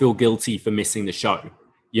audience feel guilty for missing the show.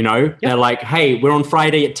 They're like, hey, we're on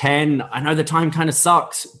Friday at 10. I know the time kind of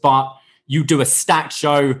sucks, but you do a stacked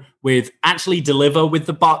show with actually deliver with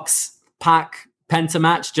the Bucks Pac Penta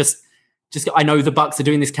match. Just I know the Bucks are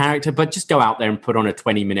doing this character, but just go out there and put on a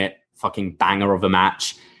 20-minute fucking banger of a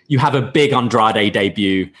match. You have a big Andrade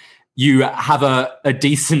debut. You have a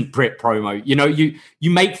decent Brit promo. You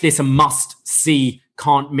make this a must-see,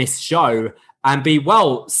 can't-miss show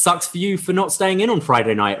and sucks for you for not staying in on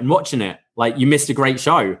Friday night and watching it. Like, you missed a great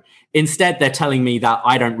show. Instead, they're telling me that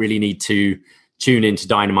I don't really need to tune into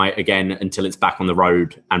Dynamite again until it's back on the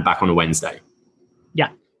road and back on a Wednesday. Yeah.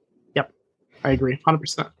 Yep. I agree.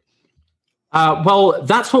 100%. Well,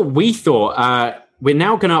 that's what we thought. We're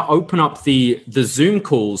now going to open up the Zoom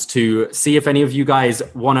calls to see if any of you guys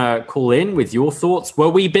want to call in with your thoughts.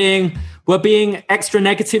 We're being extra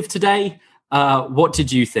negative today. What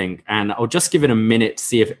did you think? And I'll just give it a minute to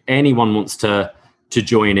see if anyone wants to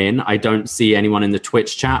join in. I don't see anyone in the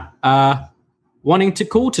Twitch chat wanting to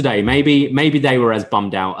call today. Maybe they were as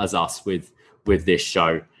bummed out as us with this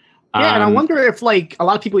show. Yeah, and I wonder if like a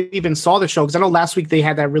lot of people even saw the show because I know last week they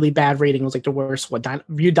had that really bad rating. It was like the worst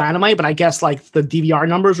viewed Dynamite, but I guess like the DVR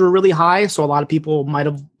numbers were really high, so a lot of people might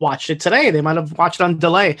have watched it today. They might have watched it on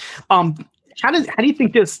delay. How do you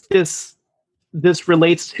think this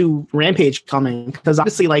relates to Rampage coming? Because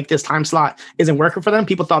obviously like this time slot isn't working for them.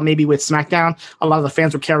 People thought maybe with SmackDown a lot of the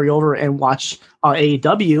fans would carry over and watch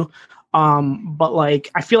AEW. But like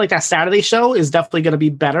I feel like that Saturday show is definitely going to be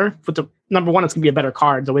better. But the number one, it's going to be a better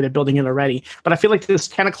card the way they're building it already. But I feel like this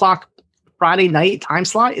 10 o'clock Friday night time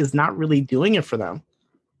slot is not really doing it for them.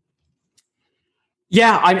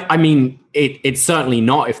 Yeah, I mean, it's certainly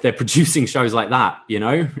not if they're producing shows like that.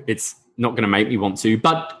 It's not going to make me want to.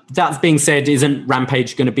 But that being said, isn't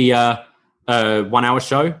Rampage going to be a 1 hour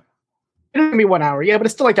show? It's going to be 1 hour, yeah, but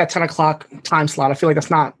it's still like that 10 o'clock time slot. I feel like that's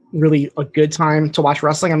not really a good time to watch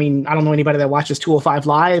wrestling. I mean, I don't know anybody that watches 205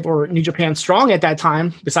 Live or New Japan Strong at that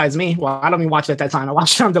time besides me. Well, I don't even watch it at that time. I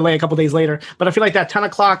watched it on delay a couple days later. But I feel like that 10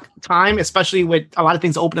 o'clock time, especially with a lot of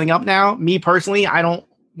things opening up now, me personally, I don't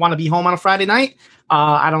want to be home on a Friday night.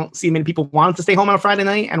 I don't see many people wanting to stay home on a Friday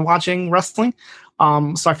night and watching wrestling.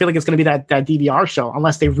 So I feel like it's going to be that DVR show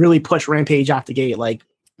unless they really push Rampage out the gate, like,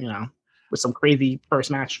 with some crazy first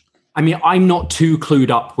match. I mean, I'm not too clued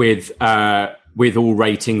up with all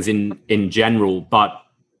ratings in general, but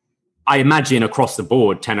I imagine across the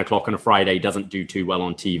board, 10 o'clock on a Friday doesn't do too well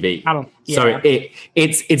on TV. So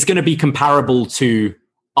it's going to be comparable to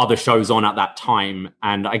other shows on at that time.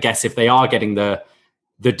 And I guess if they are getting the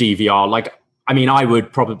DVR, like, I mean, I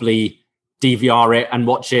would probably DVR it and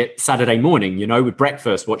watch it Saturday morning, with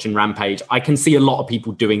breakfast, watching Rampage. I can see a lot of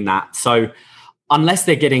people doing that. So unless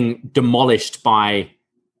they're getting demolished by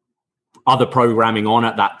other programming on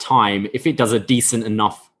at that time, if it does a decent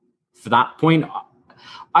enough for that point,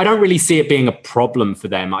 I don't really see it being a problem for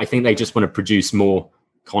them. I think they just want to produce more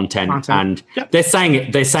content. And they're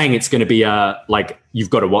saying it's going to be like,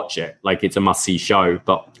 you've got to watch it, like it's a must-see show.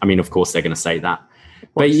 But I mean, of course they're going to say that.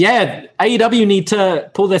 But yeah, AEW need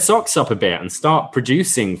to pull their socks up a bit and start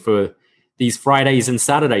producing for these Fridays and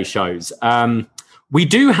Saturday shows. We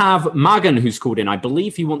do have Magan who's called in. I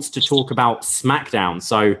believe he wants to talk about SmackDown.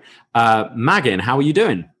 So, Magan, how are you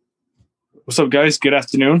doing? What's up, guys? Good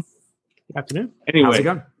afternoon. Good afternoon. Anyway, how's it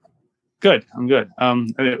going? Good. I'm good.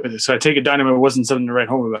 So I take it Dynamite wasn't something to write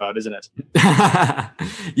home about, isn't it?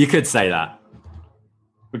 You could say that.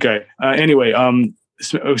 Okay. Anyway,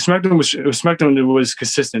 SmackDown was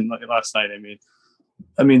consistent like last night. I mean,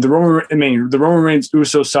 the Roman Reigns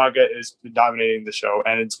Uso saga is dominating the show,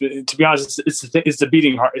 and to be honest, it's the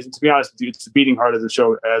beating heart. To be honest with you, it's the beating heart of the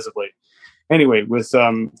show as of late. Anyway, with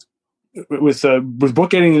bookending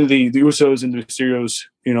the Usos and the Mysterios,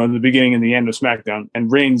 in the beginning and the end of SmackDown,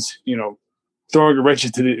 and Reigns, throwing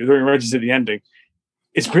wrenches to the ending.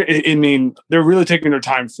 They're really taking their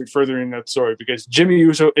time for furthering that story, because Jimmy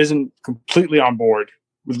Uso isn't completely on board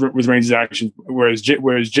with Reigns' actions, whereas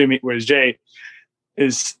Jay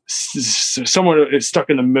is somewhat stuck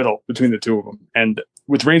in the middle between the two of them. And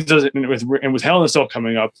with Reigns with Hell in a Cell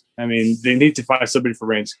coming up, they need to find somebody for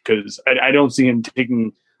Reigns, because I don't see him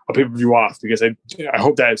taking a pay-per-view off, because I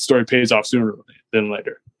hope that story pays off sooner than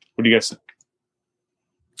later. What do you guys think?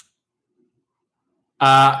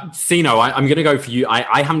 Sino, I'm going to go for you.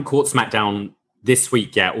 I haven't caught SmackDown this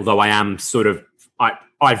week yet, although I am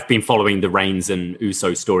I've been following the Reigns and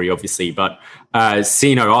Uso story, obviously. But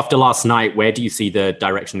Sino, after last night, where do you see the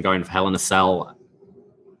direction going for Hell in a Cell?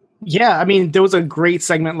 Yeah, there was a great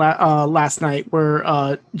segment last night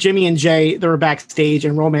where Jimmy and Jay, they were backstage,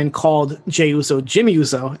 and Roman called Jay Uso Jimmy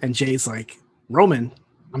Uso, and Jay's like, Roman,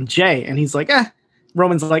 I'm Jay. And he's like,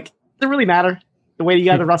 Roman's like, does it really matter? The way you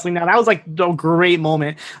guys are wrestling now. That was like a great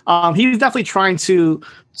moment. He was definitely trying to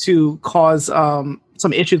cause some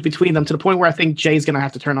issues between them, to the point where I think Jay's going to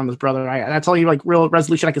have to turn on his brother. That's all real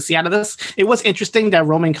resolution I could see out of this. It was interesting that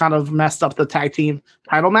Roman kind of messed up the tag team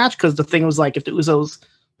title match, because the thing was like, if the Usos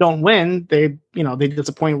don't win, they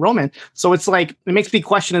disappoint Roman. So it's like, it makes me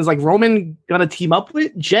question, is like Roman gonna team up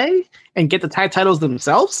with Jay and get the tag titles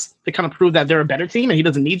themselves to kind of prove that they're a better team and he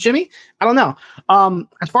doesn't need Jimmy? I don't know.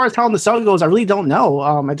 As far as Hell in the Cell goes, I really don't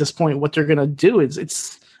know at this point what they're gonna do.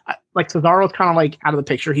 It's like Cesaro's kind of like out of the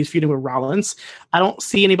picture. He's feuding with Rollins. I don't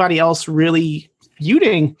see anybody else really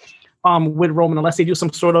feuding with Roman, unless they do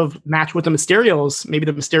some sort of match with the Mysterios, maybe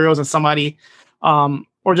the Mysterios and somebody,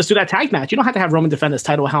 or just do that tag match. You don't have to have Roman defend his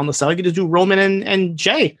title at Hell in the Cell. You can just do Roman and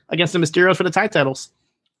Jay against the Mysterios for the tag titles.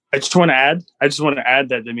 I just want to add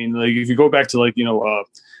that, if you go back to I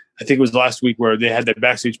think it was last week where they had that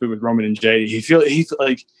backstage bit with Roman and Jay,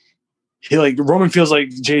 Roman feels like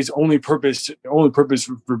Jay's only purpose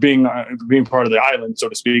for being part of the island, so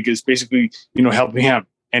to speak, is basically, helping him.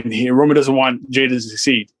 And Roman doesn't want Jay to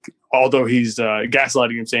succeed, although he's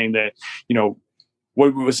gaslighting him, saying that,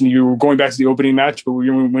 listen, you were going back to the opening match, but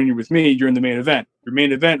when you're with me, you're in the main event. Your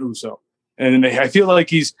main event, Uso. And I feel like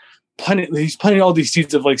he's planting all these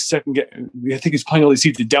seeds of he's planting all these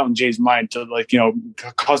seeds of doubt in Jay's mind to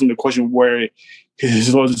cause him to question where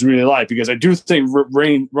his loyalties really lie. Because I do think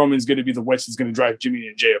Roman's going to be the wedge that's going to drive Jimmy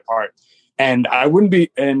and Jay apart. And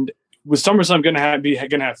with SummerSlam going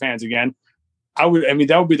to have fans again, that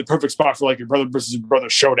would be the perfect spot for your brother versus brother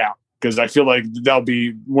showdown. Because I feel like that'll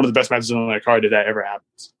be one of the best matches on that card if that ever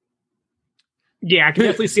happens. Yeah, I can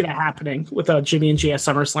definitely see that happening with Jimmy and Jay at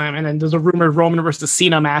SummerSlam. And then there's a rumored Roman versus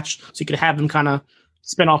Cena match, so you could have them kind of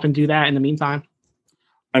spin off and do that in the meantime.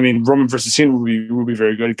 Roman versus Cena would be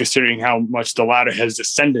very good, considering how much the ladder has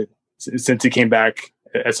descended since he came back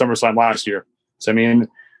at SummerSlam last year. So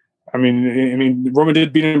Roman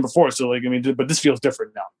did beat him before, so but this feels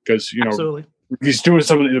different now, because Absolutely. He's doing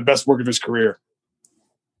some of the best work of his career.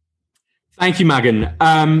 Thank you, Magan.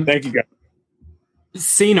 Thank you, guys.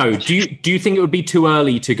 Sino, do you think it would be too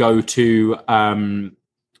early to go to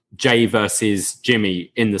Jay versus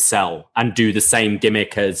Jimmy in the Cell and do the same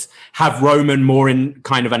gimmick, as have Roman more in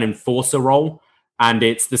kind of an enforcer role, and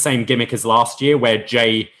it's the same gimmick as last year, where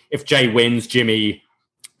if Jay wins, Jimmy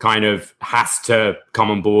kind of has to come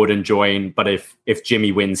on board and join, but if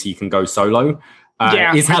Jimmy wins, he can go solo?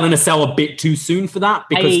 Is Hell in a Cell a bit too soon for that?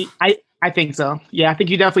 Because I think so. Yeah, I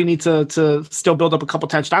think you definitely need to still build up a couple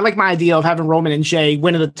touchdowns. I like my idea of having Roman and Jay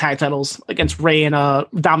winning the tag titles against Ray and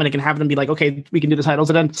Dominic, and having them be like, okay, we can do the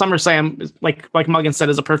titles. And then SummerSlam, is, like Muggin said,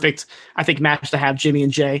 is a perfect, I think, match to have Jimmy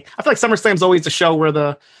and Jay. I feel like SummerSlam's always the show where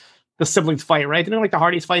the siblings fight, right? Didn't the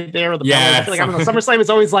Hardys fight there? Or the I feel like SummerSlam is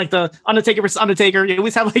always like the Undertaker versus Undertaker. You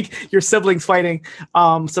always have your siblings fighting.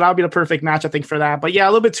 So that would be the perfect match, I think, for that. But yeah, a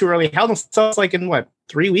little bit too early. Hell in a Cell's in what,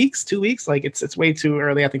 3 weeks, 2 weeks? It's way too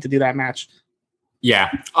early, I think, to do that match. Yeah,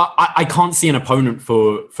 I can't see an opponent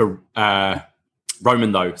for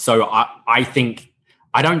Roman though. So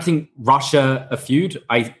I don't think Russia a feud.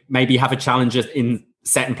 I maybe have a challenger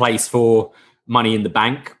set in place for Money in the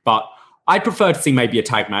Bank, but I'd prefer to see maybe a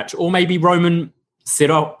tag match, or maybe Roman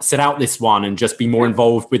sit out this one and just be more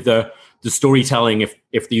involved with the storytelling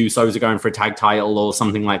if the Usos are going for a tag title or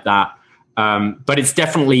something like that. But it's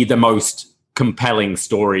definitely the most compelling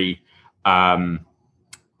story on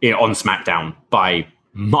SmackDown by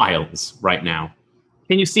miles right now.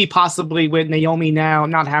 Can you see possibly with Naomi now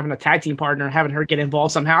not having a tag team partner, having her get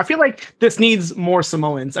involved somehow? I feel like this needs more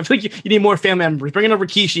Samoans. I feel like you need more family members. Bring in over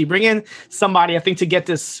Rikishi, bring in somebody, I think, to get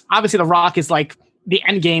this. Obviously, The Rock is like the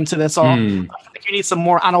end game to this all. I feel like you need some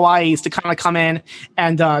more Anoa'is to kind of come in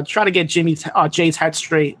and try to get Jay's head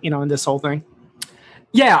straight, in this whole thing.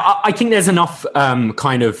 Yeah, I think there's enough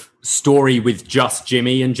kind of story with just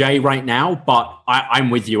Jimmy and Jay right now, but I'm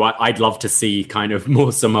with you. I'd love to see kind of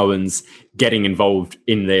more Samoans getting involved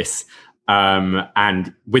in this.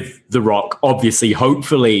 And with The Rock, obviously,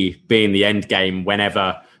 hopefully being the end game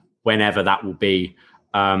whenever that will be.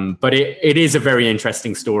 But it is a very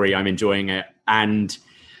interesting story. I'm enjoying it. And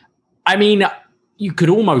I mean, you could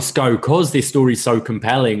almost go, because this story is so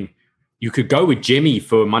compelling, you could go with Jimmy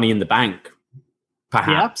for Money in the Bank,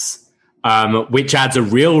 perhaps, which adds a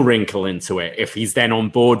real wrinkle into it. If he's then on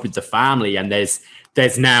board with the family and there's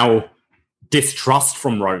now distrust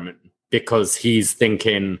from Roman because he's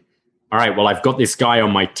thinking, all right, well, I've got this guy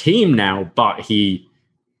on my team now, but he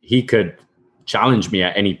could challenge me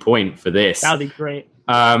at any point for this. That'd be great.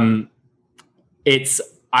 I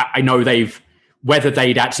know whether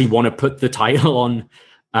they'd actually want to put the title on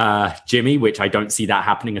Jimmy, which I don't see that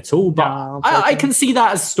happening at all, but I can see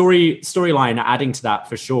that as storyline adding to that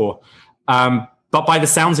for sure. But by the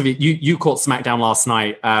sounds of it, you caught SmackDown last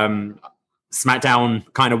night.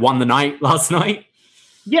 SmackDown kind of won the night last night.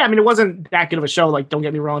 Yeah, I mean, it wasn't that good of a show. Like, don't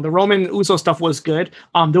get me wrong. The Roman Uso stuff was good.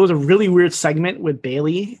 There was a really weird segment with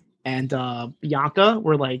Bayley and Bianca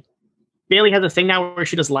where like Bayley has a thing now where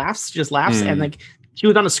she just laughs. And like she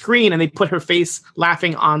was on the screen and they put her face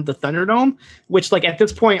laughing on the Thunderdome, which like at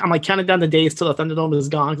this point, I'm like counting down the days till the Thunderdome is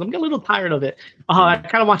gone. Cause I'm getting a little tired of it. I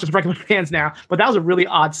kind of watch as regular fans now, but that was a really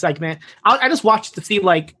odd segment. I just watched to see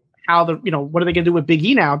like how what are they going to do with Big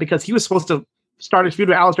E now? Because he was supposed to start his feud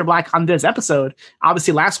with Aleister Black on this episode.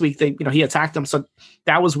 Obviously last week he attacked him. So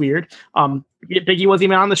that was weird. Big E wasn't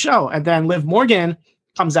even on the show. And then Liv Morgan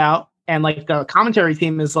comes out and like the commentary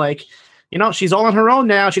team is like, she's all on her own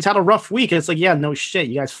now. She's had a rough week. It's like, yeah, no shit.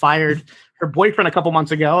 You guys fired her boyfriend a couple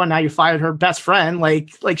months ago, and now you fired her best friend. Like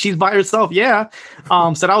she's by herself. Yeah.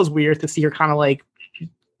 So that was weird to see her kind of like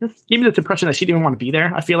just gave me this impression that she didn't even want to be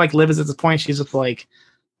there. I feel like Liv is at this point. She's just like,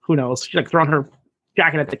 who knows? She's like throwing her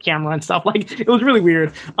jacket at the camera and stuff. Like it was really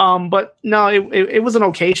weird. But no, it was an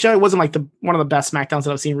okay show. It wasn't like one of the best SmackDowns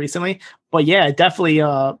that I've seen recently. But yeah, it definitely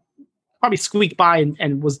probably squeaked by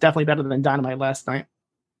and was definitely better than Dynamite last night.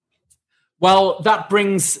 Well, that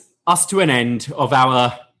brings us to an end of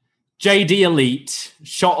our BDElite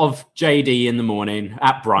shot of JD in the morning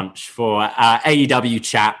at brunch for AEW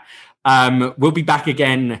chat. We'll be back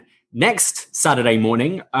again next Saturday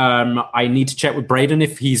morning. I need to check with Braden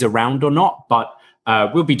if he's around or not, but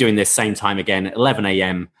we'll be doing this same time again at 11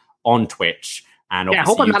 a.m. on Twitch. And I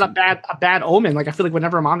hope I'm not a bad omen. Like I feel like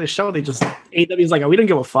whenever I'm on this show, they just AEW's like, oh, we don't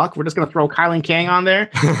give a fuck. We're just gonna throw Kylan Kang on there.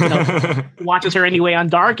 Watches her anyway on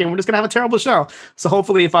Dark, and we're just gonna have a terrible show. So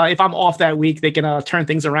hopefully, if I'm off that week, they can turn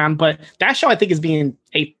things around. But that show I think is being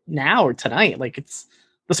taped now or tonight. Like it's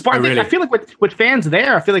the spoiler. I feel like with fans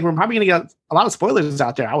there, I feel like we're probably gonna get a lot of spoilers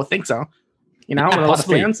out there. I would think so. With a lot of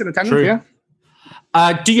fans in attendance. True. Yeah.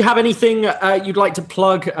 Do you have anything you'd like to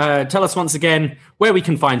plug? Tell us once again where we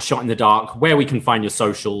can find Shot in the Dark, where we can find your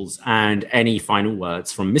socials, and any final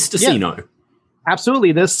words from Mr. Sino.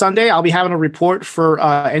 Absolutely. This Sunday, I'll be having a report for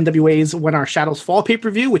NWA's When Our Shadows Fall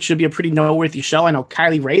pay-per-view, which should be a pretty noteworthy show. I know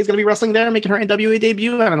Kylie Ray is going to be wrestling there, making her NWA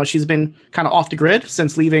debut. I don't know, she's been kind of off the grid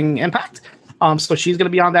since leaving Impact. So she's going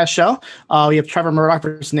to be on that show. We have Trevor Murdoch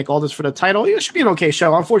versus Nick Aldis for the title. It should be an okay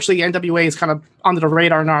show. Unfortunately, NWA is kind of under the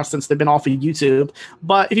radar now since they've been off of YouTube.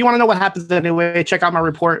 But if you want to know what happens anyway, check out my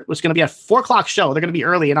report, which is going to be a 4:00 show. They're going to be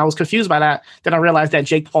early, and I was confused by that. Then I realized that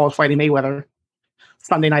Jake Paul is fighting Mayweather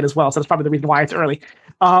Sunday night as well. So that's probably the reason why it's early.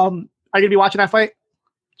 Are you going to be watching that fight?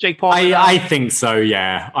 Jake Paul? I think so,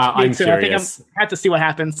 yeah. I'm curious. I have to see what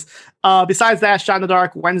happens. Besides that, Shot in the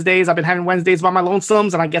Dark Wednesdays. I've been having Wednesdays by my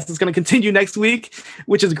lonesomes, and I guess it's going to continue next week,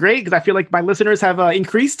 which is great because I feel like my listeners have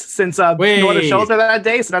increased since no other shows are that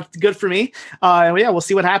day, so that's good for me. And yeah, we'll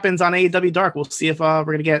see what happens on AEW Dark. We'll see if we're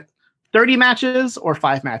going to get 30 matches or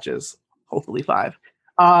 5 matches. Hopefully 5.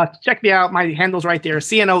 Check me out. My handle's right there.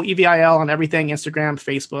 CNOEVIL on everything. Instagram,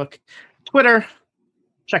 Facebook, Twitter.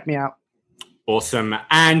 Check me out. Awesome.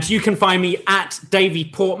 And you can find me at Davey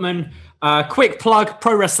Portman. Quick plug,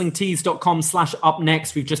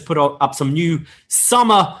 prowrestlingtees.com/upnext. We've just put up some new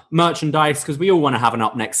summer merchandise because we all want to have an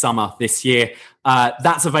Up Next summer this year.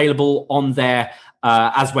 That's available on there,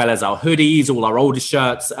 as well as our hoodies, all our older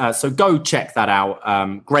shirts. So go check that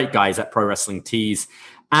out. Great guys at Pro Wrestling Tees.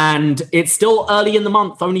 And it's still early in the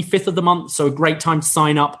month, only 5th of the month. So a great time to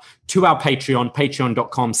sign up to our Patreon,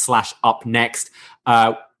 patreon.com/upnext.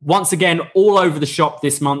 Once again, all over the shop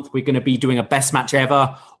this month, we're going to be doing a best match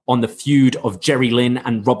ever on the feud of Jerry Lynn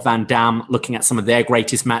and Rob Van Dam, looking at some of their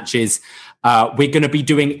greatest matches. We're going to be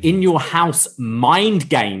doing In Your House Mind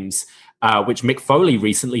Games, which Mick Foley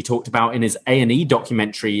recently talked about in his A&E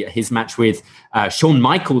documentary, his match with Shawn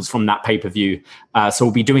Michaels from that pay-per-view. So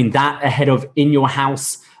we'll be doing that ahead of In Your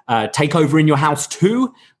House, Takeover In Your House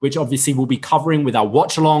 2, which obviously we'll be covering with our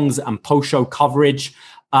watch-alongs and post-show coverage.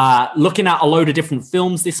 Looking at a load of different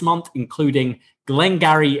films this month, including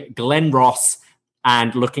Glengarry Glen Ross,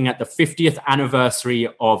 and looking at the 50th anniversary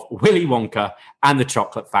of Willy Wonka and the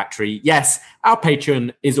Chocolate Factory. Yes, our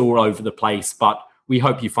Patreon is all over the place, but we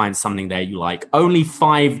hope you find something there you like. Only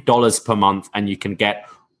 $5 per month, and you can get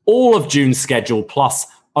all of June's schedule, plus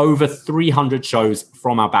over 300 shows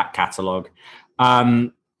from our back catalogue.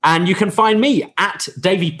 And you can find me at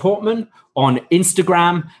Davey Portman on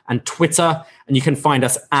Instagram and Twitter, and you can find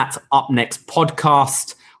us at Up Next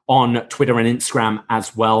Podcast on Twitter and Instagram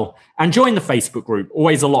as well. And join the Facebook group.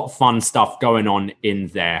 Always a lot of fun stuff going on in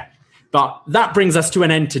there. But that brings us to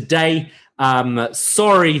an end today.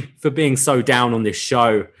 Sorry for being so down on this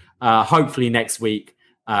show. Hopefully next week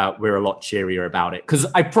we're a lot cheerier about it. Because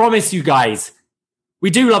I promise you guys, we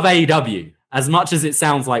do love AEW. As much as it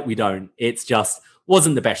sounds like we don't. It's just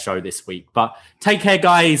wasn't the best show this week. But take care,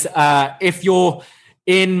 guys. If you're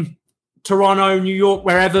in Toronto, New York,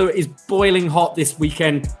 wherever is boiling hot this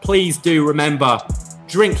weekend, please do remember,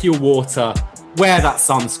 drink your water, wear that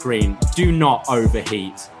sunscreen, do not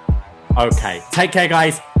overheat. Okay, take care,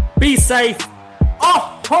 guys. Be safe.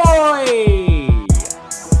 Ahoy!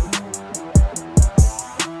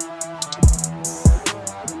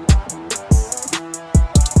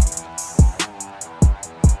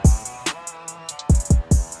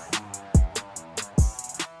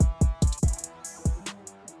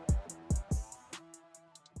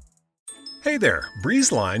 Hey there,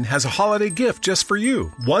 BreezeLine has a holiday gift just for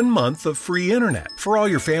you. 1 month of free internet for all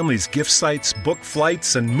your family's gift sites, book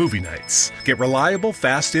flights, and movie nights. Get reliable,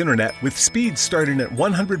 fast internet with speeds starting at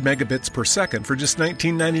 100 megabits per second for just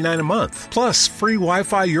 $19.99 a month. Plus, free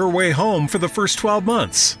Wi-Fi your way home for the first 12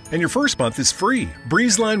 months. And your first month is free.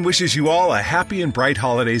 BreezeLine wishes you all a happy and bright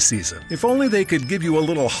holiday season. If only they could give you a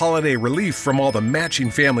little holiday relief from all the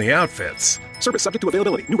matching family outfits. Service subject to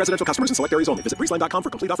availability. New residential customers in select areas only. Visit breezeline.com for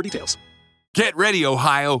complete offer details. Get ready,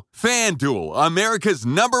 Ohio. FanDuel, America's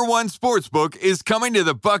 #1 sportsbook, is coming to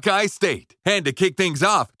the Buckeye State. And to kick things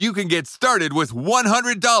off, you can get started with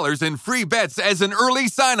 $100 in free bets as an early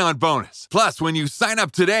sign-on bonus. Plus, when you sign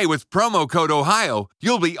up today with promo code OHIO,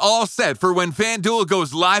 you'll be all set for when FanDuel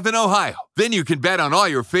goes live in Ohio. Then you can bet on all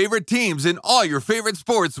your favorite teams and all your favorite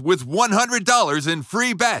sports with $100 in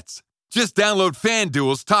free bets. Just download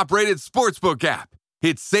FanDuel's top-rated sportsbook app.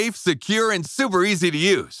 It's safe, secure, and super easy to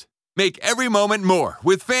use. Make every moment more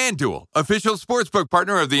with FanDuel, official sportsbook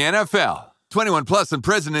partner of the NFL. 21 plus and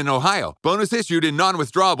present in Ohio. Bonus issued in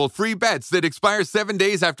non-withdrawable free bets that expire 7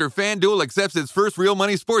 days after FanDuel accepts its first real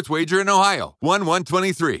money sports wager in Ohio.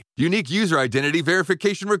 1/1/23. Unique user identity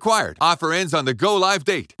verification required. Offer ends on the go-live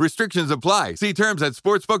date. Restrictions apply. See terms at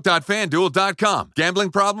sportsbook.fanduel.com.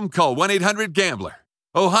 Gambling problem? Call 1-800-GAMBLER.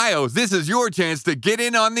 Ohio, this is your chance to get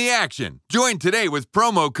in on the action. Join today with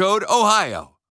promo code OHIO.